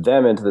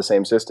them into the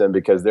same system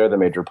because they're the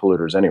major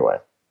polluters anyway.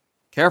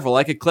 Careful,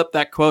 I could clip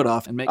that quote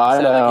off and make it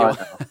sound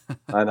like you.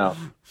 I know.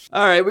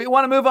 All right, we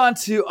want to move on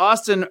to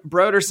Austin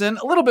Broderson.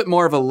 A little bit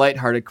more of a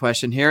lighthearted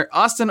question here.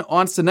 Austin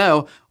wants to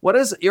know, what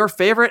is your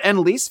favorite and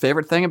least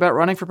favorite thing about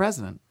running for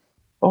president?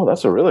 Oh,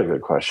 that's a really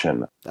good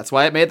question. That's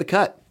why it made the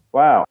cut.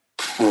 Wow.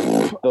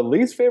 The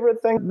least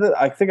favorite thing,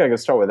 I think I can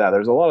start with that.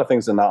 There's a lot of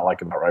things to not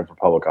like about running for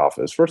public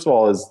office. First of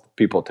all is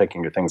people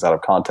taking your things out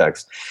of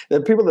context.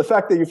 The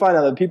fact that you find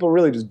out that people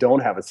really just don't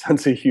have a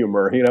sense of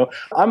humor.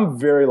 I'm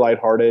very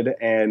lighthearted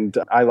and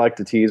I like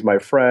to tease my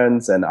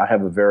friends, and I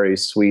have a very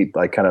sweet,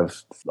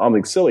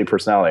 silly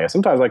personality.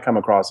 Sometimes I come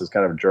across as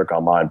kind of a jerk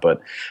online,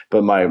 but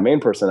my main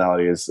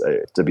personality is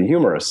to be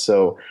humorous.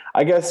 So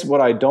I guess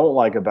what I don't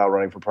like about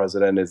running for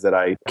president is that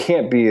I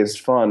can't be as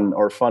fun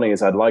or funny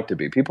as I'd like to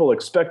be. People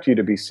expect you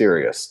to be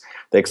serious.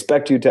 They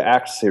expect you to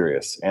act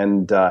serious.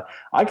 And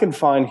I can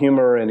find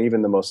humor in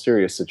even the most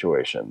serious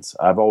situations.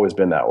 I've always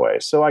been that way.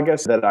 So I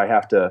guess that I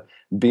have to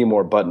be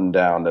more buttoned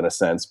down in a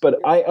sense. But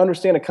I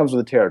understand it comes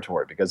with the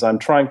territory because I'm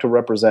trying to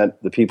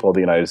represent the people of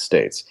the United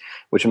States,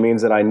 which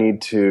means that I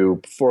need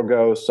to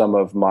forego some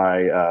of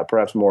my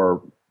perhaps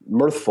more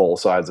mirthful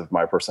sides of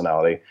my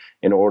personality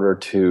in order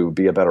to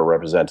be a better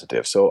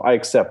representative. So I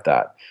accept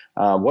that.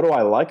 What do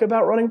I like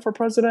about running for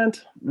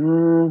president?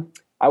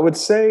 I would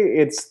say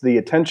it's the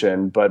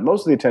attention, but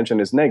most of the attention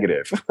is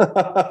negative.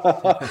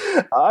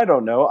 I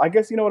don't know. I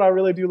guess what I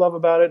really do love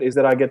about it is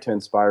that I get to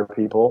inspire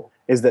people,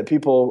 is that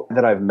people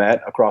that I've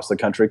met across the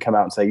country come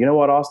out and say, you know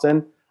what,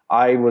 Austin?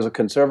 I was a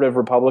conservative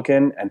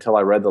Republican until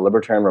I read the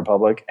Libertarian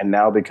Republic, and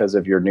now because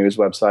of your news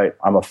website,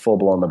 I'm a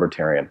full-blown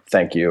libertarian.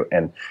 Thank you.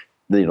 And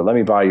let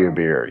me buy you a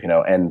beer,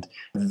 and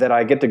that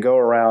I get to go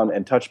around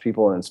and touch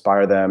people and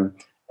inspire them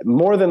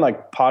more than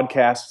like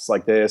podcasts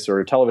like this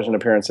or television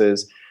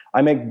appearances.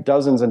 I make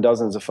dozens and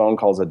dozens of phone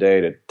calls a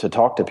day to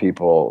talk to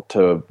people,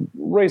 to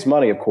raise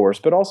money, of course,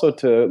 but also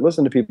to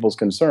listen to people's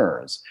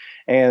concerns.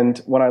 And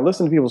when I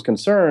listen to people's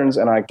concerns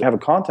and I have a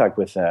contact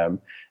with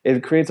them,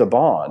 it creates a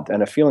bond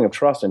and a feeling of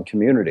trust and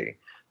community.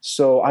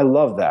 So I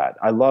love that.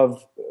 I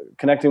love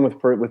connecting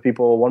with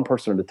people one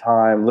person at a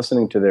time,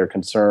 listening to their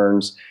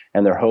concerns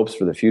and their hopes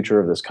for the future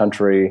of this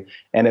country.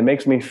 And it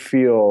makes me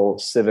feel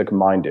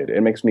civic-minded.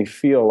 It makes me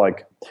feel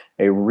like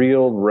a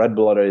real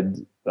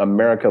red-blooded,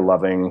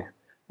 America-loving,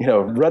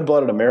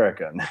 red-blooded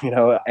American,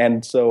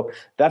 and so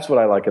that's what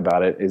I like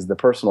about it, is the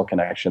personal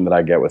connection that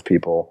I get with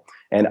people.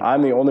 And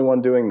I'm the only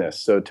one doing this.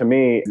 So to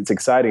me, it's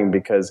exciting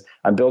because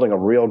I'm building a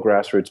real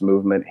grassroots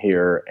movement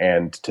here,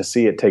 and to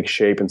see it take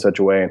shape in such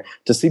a way, and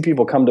to see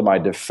people come to my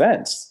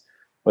defense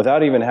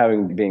without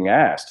even being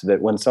asked,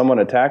 that when someone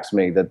attacks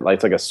me, that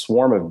it's like a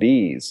swarm of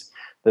bees,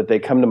 that they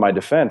come to my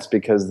defense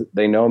because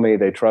they know me,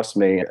 they trust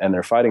me, and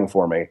they're fighting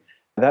for me.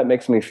 That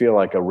makes me feel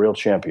like a real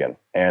champion.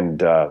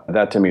 And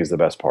that to me is the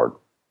best part.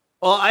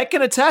 Well, I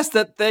can attest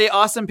that the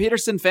Austin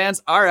Petersen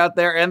fans are out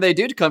there, and they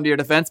do come to your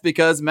defense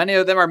because many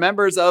of them are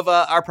members of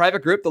our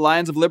private group, the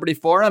Lions of Liberty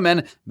Forum,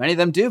 and many of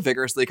them do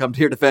vigorously come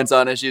to your defense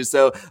on issues.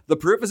 So the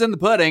proof is in the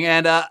pudding.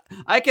 And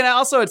I can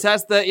also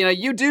attest that,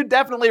 you do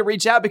definitely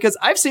reach out, because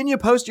I've seen you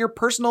post your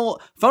personal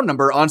phone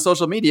number on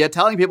social media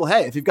telling people,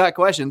 hey, if you've got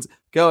questions,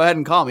 go ahead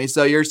and call me.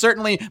 So you're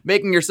certainly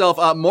making yourself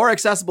more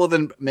accessible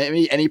than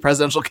maybe any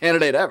presidential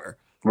candidate ever.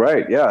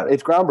 Right. Yeah,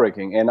 it's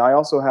groundbreaking. And I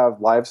also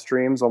have live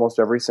streams almost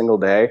every single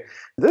day.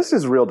 This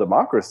is real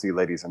democracy,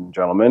 ladies and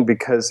gentlemen,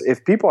 because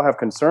if people have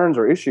concerns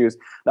or issues,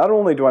 not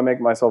only do I make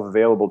myself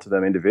available to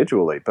them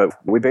individually, but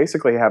we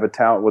basically have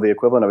the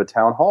equivalent of a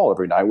town hall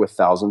every night with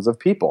thousands of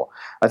people.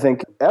 I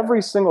think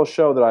every single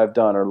show that I've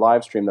done or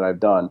live stream that I've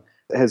done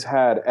has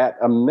had at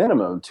a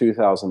minimum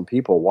 2,000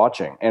 people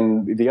watching.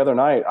 And the other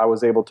night, I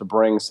was able to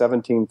bring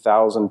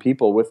 17,000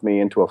 people with me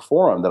into a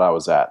forum that I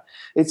was at.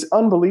 It's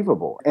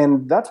unbelievable.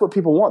 And that's what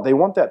people want. They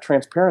want that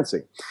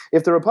transparency.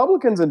 If the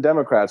Republicans and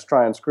Democrats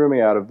try and screw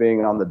me out of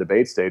being on the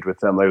debate stage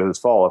with them later this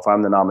fall, if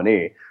I'm the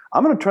nominee,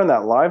 I'm going to turn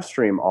that live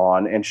stream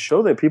on and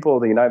show the people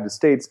of the United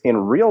States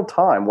in real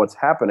time what's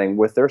happening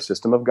with their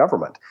system of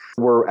government.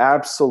 We're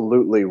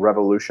absolutely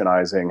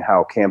revolutionizing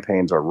how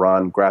campaigns are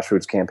run,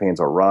 grassroots campaigns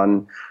are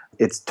run.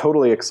 It's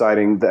totally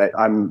exciting that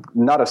I'm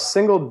not a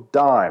single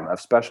dime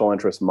of special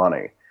interest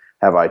money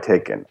have I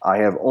taken. I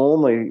have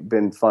only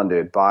been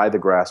funded by the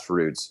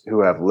grassroots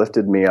who have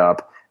lifted me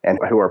up and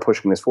who are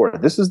pushing this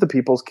forward. This is the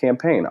people's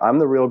campaign. I'm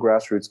the real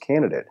grassroots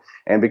candidate.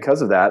 And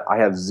because of that, I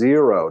have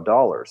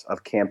 $0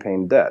 of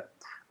campaign debt,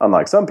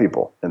 unlike some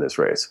people in this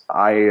race.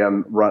 I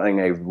am running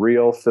a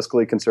real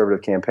fiscally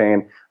conservative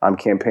campaign. I'm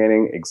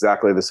campaigning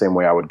exactly the same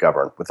way I would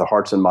govern, with the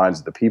hearts and minds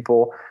of the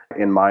people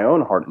in my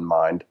own heart and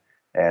mind,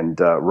 and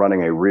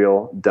running a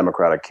real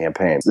democratic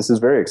campaign. This is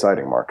very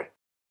exciting, Mark.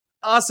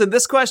 Austin,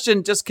 this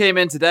question just came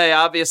in today.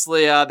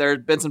 Obviously, there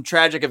have been some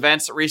tragic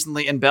events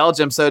recently in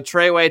Belgium. So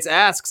Trey Waits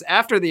asks,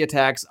 after the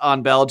attacks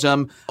on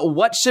Belgium,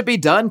 what should be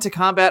done to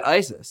combat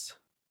ISIS?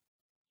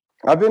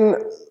 I've been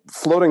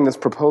floating this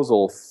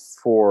proposal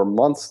for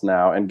months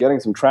now and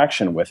getting some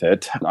traction with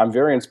it. I'm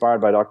very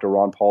inspired by Dr.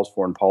 Ron Paul's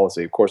foreign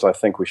policy. Of course, I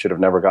think we should have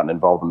never gotten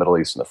involved in the Middle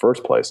East in the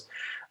first place.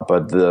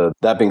 But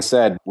that being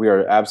said, we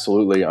are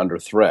absolutely under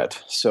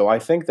threat. So I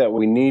think that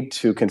we need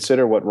to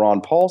consider what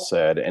Ron Paul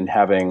said in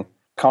having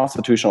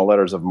constitutional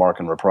letters of marque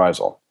and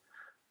reprisal.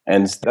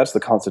 And that's the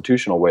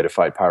constitutional way to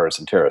fight pirates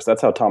and terrorists.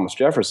 That's how Thomas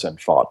Jefferson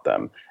fought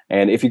them.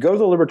 And if you go to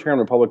the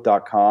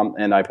libertarianrepublic.com,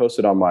 and I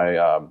posted on my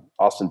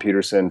Austin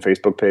Petersen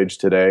Facebook page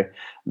today,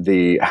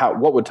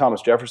 what would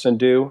Thomas Jefferson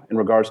do in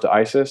regards to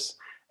ISIS?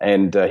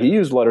 And he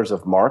used letters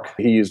of marque.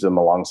 He used them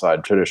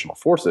alongside traditional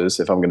forces,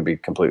 if I'm going to be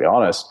completely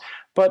honest.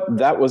 But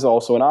that was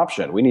also an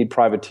option. We need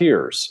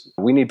privateers.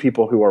 We need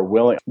people who are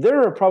willing.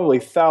 There are probably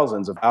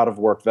thousands of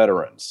out-of-work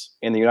veterans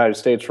in the United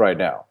States right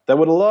now that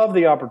would love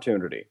the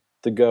opportunity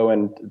to go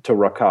into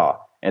Raqqa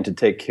and to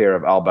take care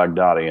of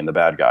al-Baghdadi and the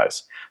bad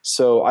guys.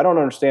 So I don't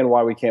understand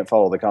why we can't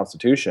follow the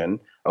Constitution,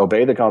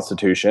 obey the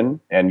Constitution,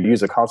 and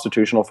use a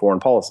constitutional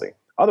foreign policy.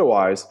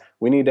 Otherwise,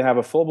 we need to have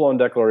a full-blown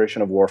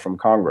declaration of war from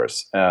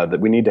Congress, that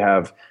we need to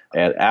have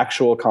an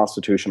actual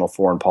constitutional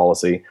foreign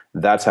policy.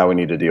 That's how we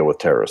need to deal with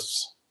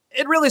terrorists.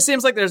 It really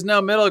seems like there's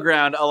no middle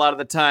ground a lot of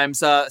the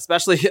times,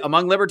 especially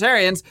among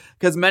libertarians,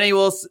 because many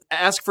will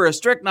ask for a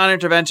strict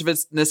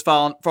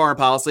non-interventionist foreign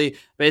policy,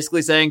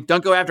 basically saying,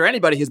 don't go after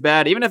anybody who's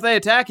bad, even if they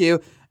attack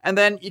you. And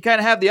then you kind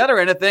of have the other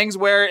end of things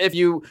where if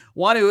you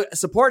want to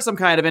support some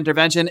kind of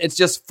intervention, it's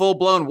just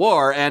full-blown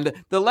war. And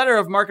the letter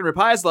of marque and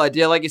reprisal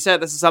idea, like you said,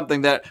 this is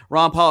something that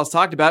Ron Paul has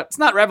talked about. It's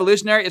not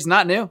revolutionary. It's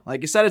not new. Like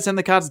you said, it's in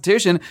the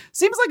Constitution.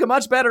 Seems like a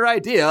much better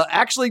idea,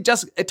 actually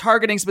just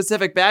targeting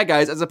specific bad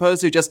guys as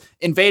opposed to just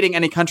invading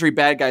any country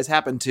bad guys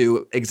happen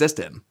to exist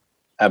in.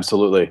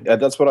 Absolutely.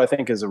 That's what I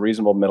think is a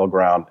reasonable middle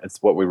ground.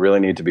 It's what we really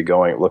need to be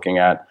looking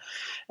at.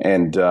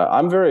 And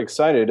I'm very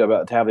excited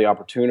to have the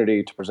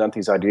opportunity to present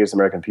these ideas to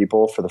American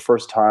people. For the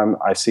first time,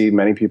 I see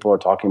many people are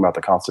talking about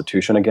the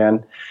Constitution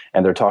again,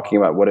 and they're talking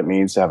about what it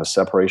means to have a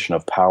separation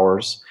of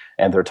powers,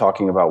 and they're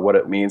talking about what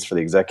it means for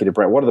the executive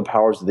branch. What are the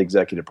powers of the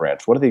executive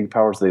branch? What are the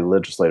powers of the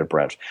legislative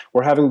branch?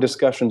 We're having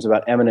discussions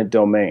about eminent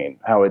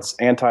domain, how it's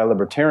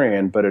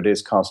anti-libertarian, but it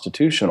is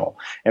constitutional.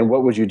 And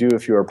what would you do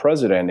if you were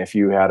president if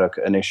you had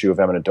an issue of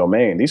eminent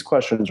domain? These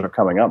questions are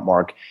coming up,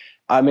 Mark.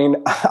 I mean,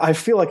 I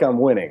feel like I'm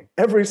winning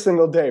every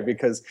single day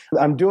because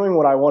I'm doing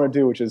what I want to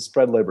do, which is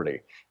spread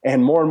liberty.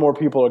 And more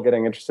people are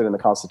getting interested in the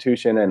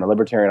Constitution and the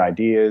libertarian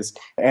ideas.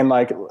 And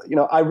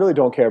I really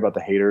don't care about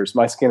the haters.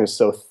 My skin is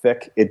so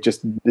thick, it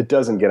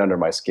doesn't get under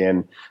my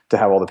skin to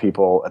have all the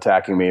people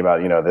attacking me about,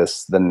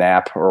 the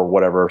nap or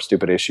whatever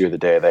stupid issue of the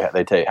day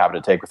they happen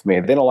to take with me.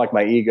 They don't like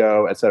my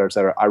ego, et cetera, et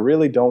cetera. I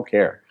really don't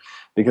care.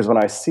 Because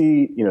when I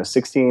see,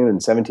 16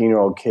 and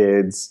 17-year-old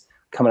kids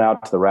coming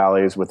out to the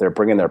rallies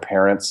bringing their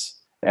parents,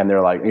 and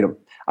they're like,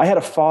 I had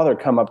a father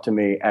come up to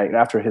me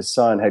after his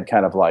son had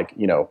kind of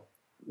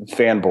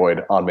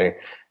fanboyed on me.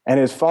 And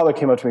his father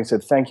came up to me and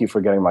said, thank you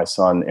for getting my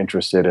son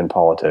interested in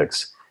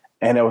politics.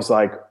 And it was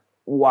like,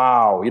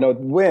 wow,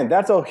 win.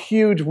 That's a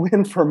huge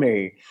win for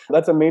me.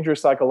 That's a major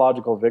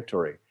psychological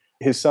victory.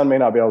 His son may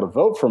not be able to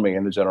vote for me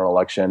in the general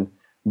election,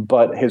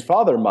 but his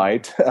father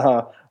might.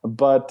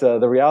 But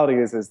the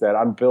reality is that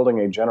I'm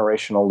building a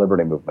generational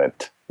liberty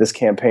movement. This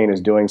campaign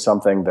is doing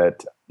something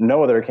that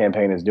no other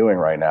campaign is doing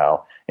right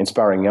now,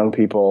 inspiring young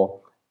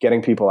people,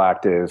 getting people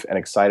active and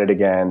excited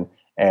again.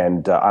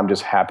 And I'm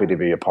just happy to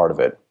be a part of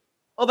it.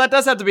 Well, that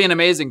does have to be an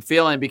amazing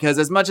feeling because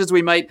as much as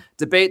we might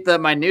debate the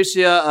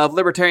minutiae of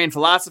libertarian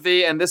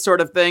philosophy and this sort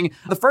of thing,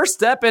 the first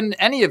step in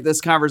any of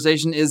this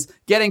conversation is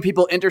getting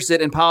people interested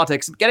in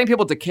politics, getting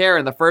people to care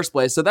in the first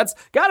place. So that's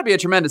got to be a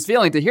tremendous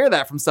feeling to hear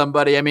that from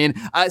somebody. I mean,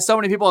 so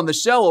many people on the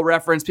show will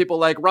reference people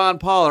like Ron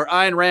Paul or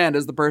Ayn Rand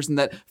as the person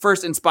that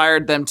first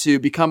inspired them to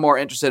become more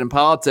interested in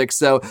politics.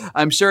 So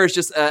I'm sure it's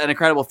just an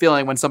incredible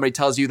feeling when somebody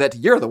tells you that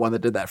you're the one that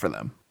did that for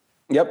them.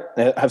 Yep,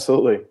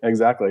 absolutely.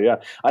 Exactly. Yeah.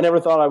 I never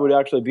thought I would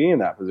actually be in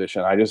that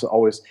position. I just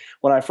always,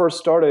 when I first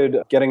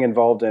started getting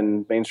involved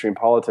in mainstream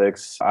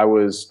politics, I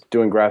was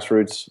doing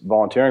grassroots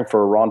volunteering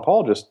for Ron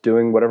Paul, just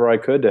doing whatever I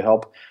could to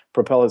help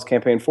propel his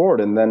campaign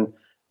forward. And then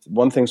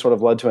one thing sort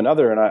of led to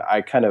another, and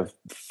I kind of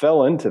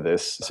fell into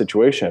this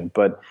situation.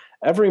 But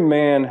every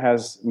man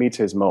meets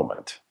his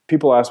moment.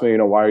 People ask me,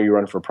 why are you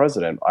running for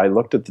president? I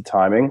looked at the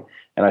timing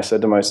and I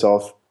said to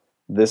myself,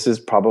 this is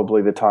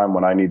probably the time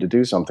when I need to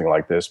do something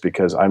like this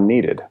because I'm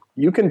needed.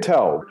 You can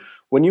tell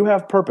when you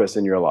have purpose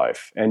in your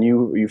life and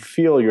you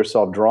feel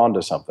yourself drawn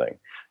to something,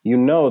 you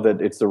know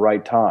that it's the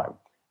right time.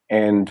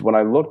 And when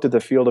I looked at the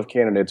field of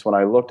candidates, when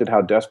I looked at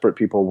how desperate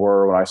people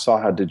were, when I saw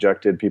how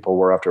dejected people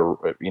were after,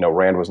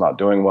 Rand was not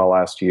doing well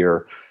last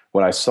year,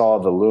 when I saw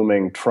the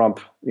looming Trump,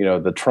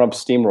 the Trump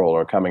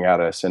steamroller coming at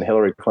us and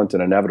Hillary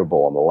Clinton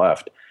inevitable on the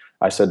left,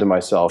 I said to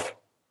myself,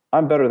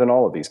 I'm better than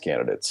all of these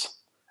candidates.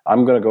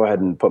 I'm going to go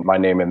ahead and put my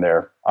name in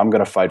there. I'm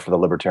going to fight for the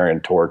libertarian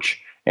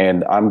torch.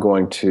 and I'm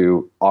going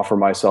to offer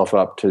myself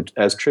up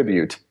as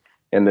tribute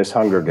in this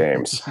Hunger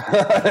Games.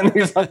 In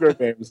these Hunger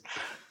Games.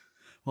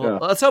 Well,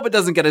 let's hope it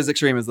doesn't get as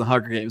extreme as the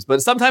Hunger Games,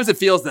 but sometimes it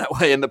feels that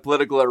way in the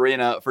political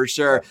arena for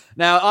sure.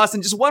 Now,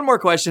 Austin, just one more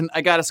question.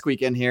 I got to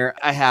squeak in here.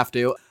 I have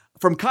to.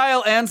 From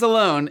Kyle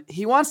Anzalone,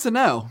 he wants to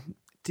know,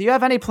 do you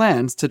have any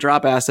plans to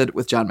drop acid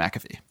with John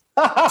McAfee?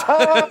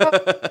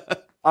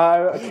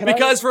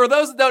 Because for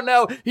those that don't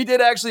know, he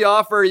did actually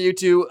offer you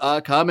to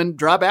come and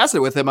drop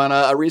acid with him on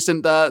a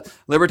recent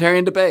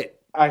libertarian debate.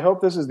 I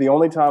hope this is the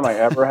only time I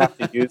ever have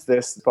to use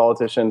this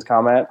politician's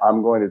comment.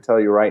 I'm going to tell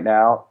you right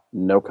now,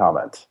 no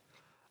comment.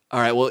 All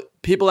right. Well,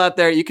 people out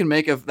there, you can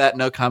make of that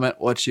no comment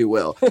what you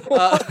will.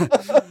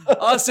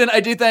 Austin, I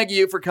do thank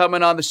you for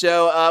coming on the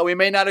show. We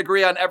may not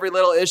agree on every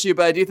little issue,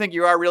 but I do think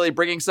you are really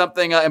bringing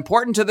something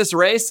important to this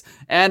race.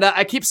 And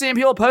I keep seeing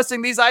people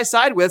posting these I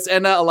side with,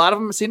 and a lot of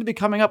them seem to be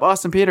coming up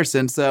Austin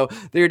Petersen. So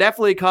they're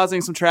definitely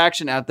causing some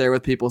traction out there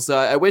with people. So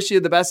I wish you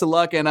the best of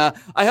luck. And I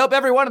hope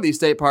every one of these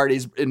state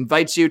parties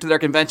invites you to their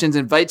conventions,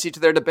 invites you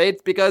to their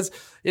debates, because,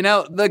 you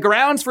know, the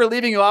grounds for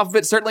leaving you off of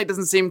it certainly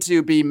doesn't seem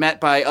to be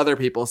met by other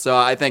people. So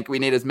I think we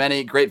need as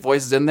many great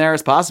voices in there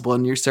as possible,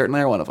 and you certainly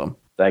are one of them.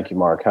 Thank you,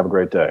 Mark. Have a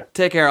great day.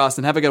 Take care,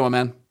 Austin. Have a good one,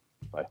 man.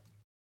 Bye.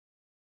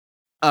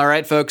 All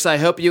right, folks, I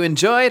hope you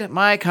enjoyed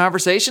my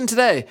conversation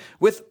today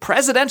with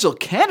presidential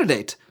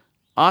candidate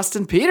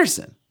Austin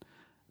Petersen.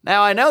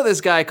 Now, I know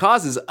this guy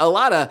causes a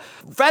lot of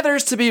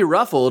feathers to be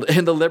ruffled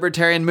in the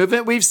libertarian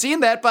movement. We've seen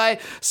that by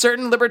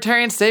certain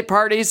libertarian state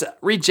parties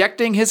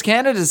rejecting his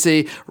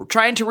candidacy,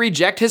 trying to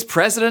reject his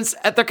presidents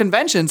at their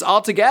conventions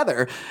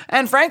altogether.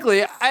 And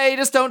frankly, I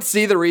just don't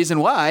see the reason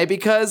why,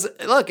 because,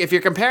 look, if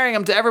you're comparing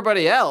him to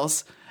everybody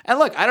else, and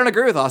look, I don't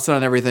agree with Austin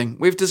on everything.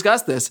 We've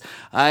discussed this.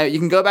 You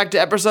can go back to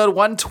episode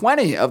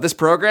 120 of this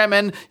program,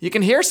 and you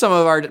can hear some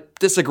of our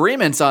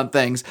disagreements on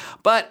things.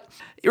 But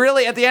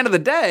really, at the end of the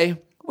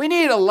day, we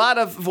need a lot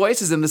of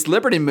voices in this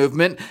liberty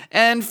movement,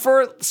 and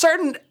for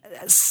certain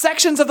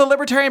sections of the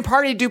Libertarian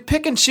Party do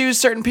pick and choose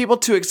certain people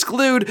to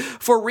exclude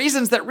for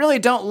reasons that really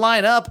don't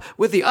line up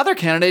with the other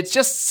candidates.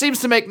 Just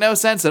seems to make no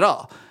sense at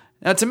all.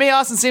 Now, to me,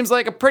 Austin seems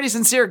like a pretty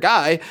sincere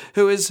guy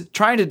who is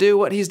trying to do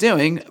what he's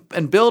doing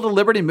and build a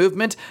liberty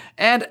movement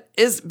and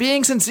is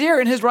being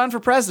sincere in his run for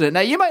president.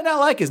 Now, you might not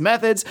like his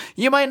methods.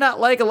 You might not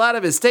like a lot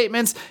of his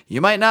statements. You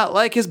might not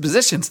like his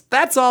positions.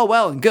 That's all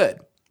well and good.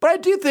 But I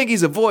do think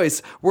he's a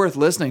voice worth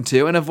listening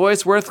to and a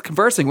voice worth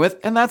conversing with,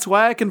 and that's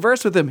why I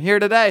conversed with him here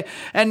today.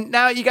 And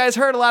now you guys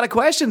heard a lot of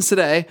questions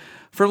today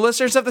from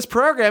listeners of this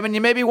program, and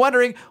you may be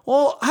wondering,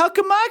 well, how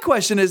come my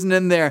question isn't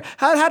in there?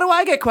 How do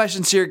I get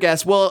questions to your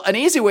guests? Well, an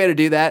easy way to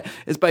do that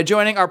is by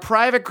joining our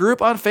private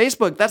group on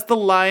Facebook. That's the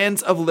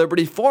Lions of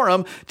Liberty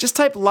Forum. Just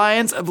type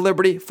Lions of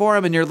Liberty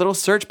Forum in your little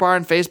search bar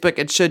on Facebook.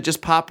 It should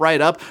just pop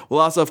right up. We'll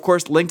also, of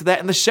course, link to that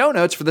in the show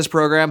notes for this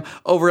program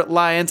over at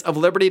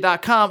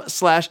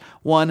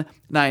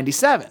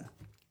lionsofliberty.com/197.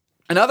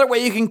 Another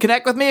way you can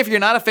connect with me, if you're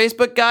not a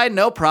Facebook guy,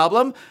 no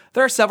problem.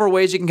 There are several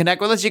ways you can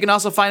connect with us. You can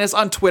also find us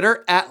on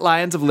Twitter at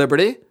Lions of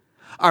Liberty.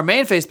 Our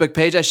main Facebook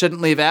page, I shouldn't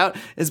leave out,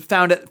 is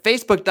found at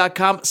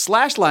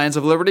facebook.com/Lions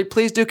of Liberty.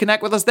 Please do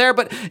connect with us there.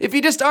 But if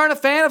you just aren't a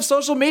fan of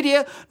social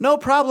media, no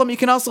problem. You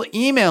can also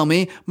email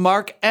me,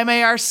 Mark,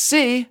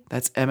 M-A-R-C,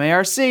 that's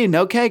M-A-R-C,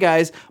 no K,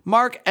 guys,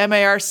 Mark,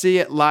 M-A-R-C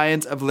at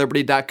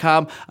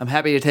lionsofliberty.com. I'm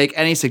happy to take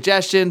any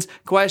suggestions,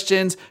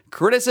 questions,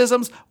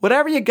 criticisms,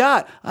 whatever you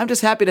got. I'm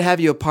just happy to have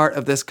you a part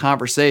of this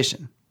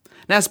conversation.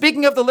 Now,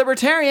 speaking of the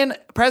Libertarian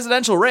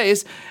presidential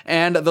race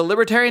and the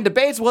Libertarian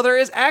debates, well, there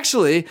is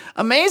actually,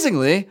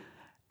 amazingly,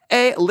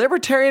 a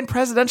Libertarian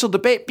presidential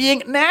debate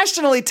being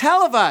nationally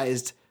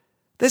televised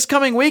this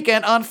coming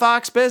weekend on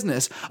Fox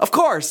Business. Of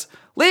course,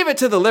 leave it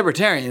to the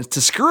Libertarians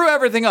to screw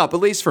everything up, at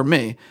least for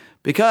me,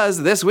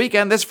 because this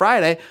weekend, this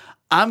Friday,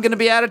 I'm going to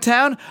be out of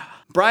town.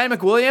 Brian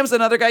McWilliams,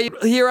 another guy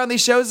here on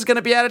these shows, is going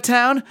to be out of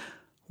town.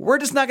 We're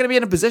just not going to be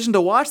in a position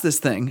to watch this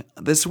thing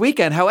this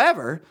weekend.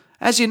 However,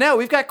 as you know,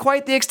 we've got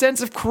quite the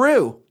extensive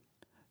crew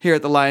here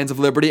at the Lions of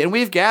Liberty, and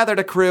we've gathered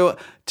a crew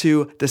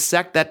to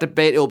dissect that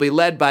debate. It will be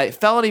led by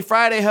Felony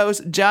Friday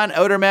host John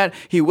Odermatt.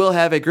 He will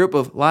have a group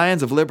of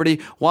Lions of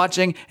Liberty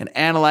watching and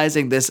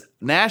analyzing this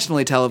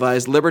nationally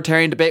televised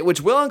Libertarian debate,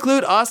 which will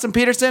include Austin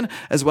Petersen,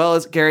 as well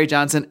as Gary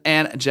Johnson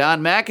and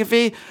John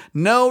McAfee.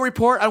 No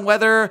report on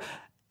whether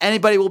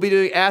anybody will be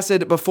doing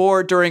acid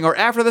before, during, or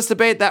after this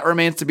debate. That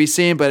remains to be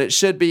seen, but it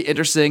should be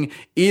interesting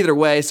either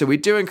way. So we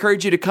do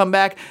encourage you to come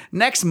back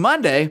next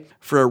Monday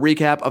for a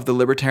recap of the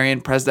Libertarian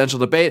presidential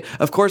debate.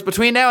 Of course,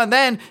 between now and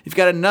then, you've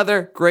got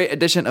another great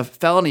edition of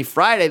Felony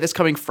Friday this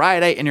coming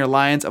Friday in your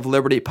Lions of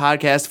Liberty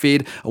podcast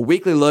feed, a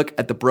weekly look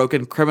at the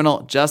broken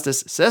criminal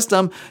justice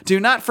system. Do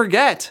not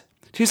forget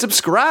to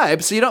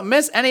subscribe so you don't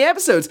miss any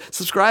episodes.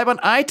 Subscribe on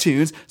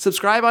iTunes,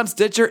 subscribe on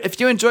Stitcher. If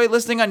you enjoy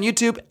listening on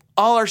YouTube,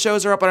 all our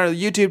shows are up on our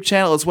YouTube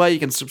channel as well. You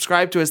can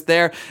subscribe to us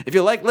there. If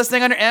you like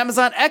listening on your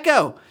Amazon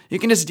Echo, you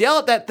can just yell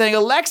at that thing,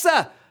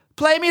 Alexa,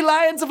 Play me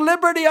Lions of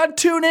Liberty on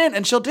TuneIn,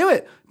 and she'll do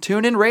it.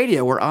 TuneIn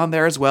Radio, we're on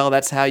there as well.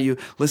 That's how you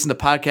listen to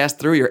podcasts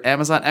through your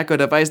Amazon Echo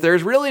device.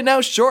 There's really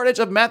no shortage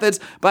of methods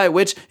by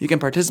which you can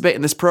participate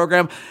in this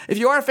program. If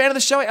you are a fan of the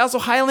show, I also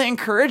highly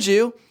encourage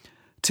you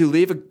to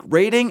leave a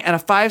rating and a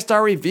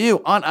 5-star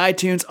review on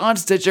iTunes, on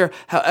Stitcher,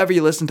 however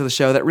you listen to the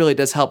show. That really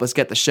does help us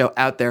get the show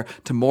out there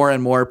to more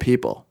and more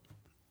people.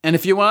 And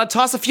if you want to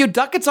toss a few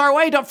ducats our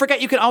way, don't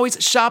forget you can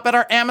always shop at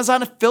our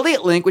Amazon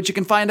affiliate link, which you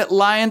can find at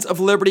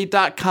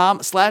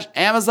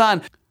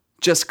lionsofliberty.com/Amazon.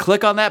 Just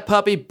click on that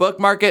puppy,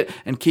 bookmark it,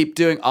 and keep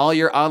doing all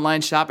your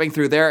online shopping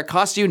through there. It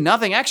costs you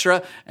nothing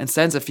extra and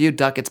sends a few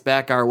ducats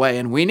back our way.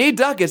 And we need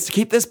ducats to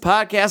keep this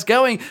podcast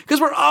going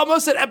because we're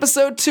almost at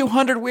episode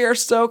 200. We are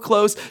so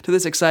close to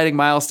this exciting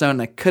milestone.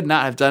 And I could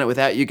not have done it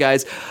without you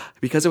guys,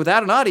 because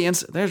without an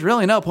audience, there's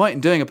really no point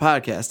in doing a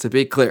podcast, to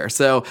be clear.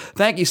 So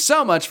thank you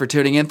so much for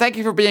tuning in. Thank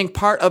you for being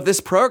part of this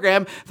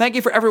program. Thank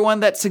you for everyone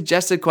that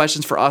suggested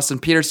questions for Austin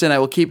Petersen. I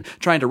will keep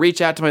trying to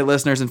reach out to my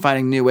listeners and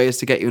finding new ways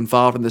to get you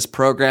involved in this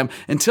program.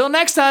 Until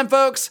next time,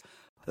 folks,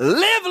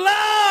 live long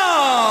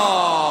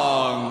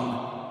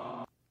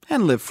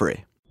and live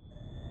free.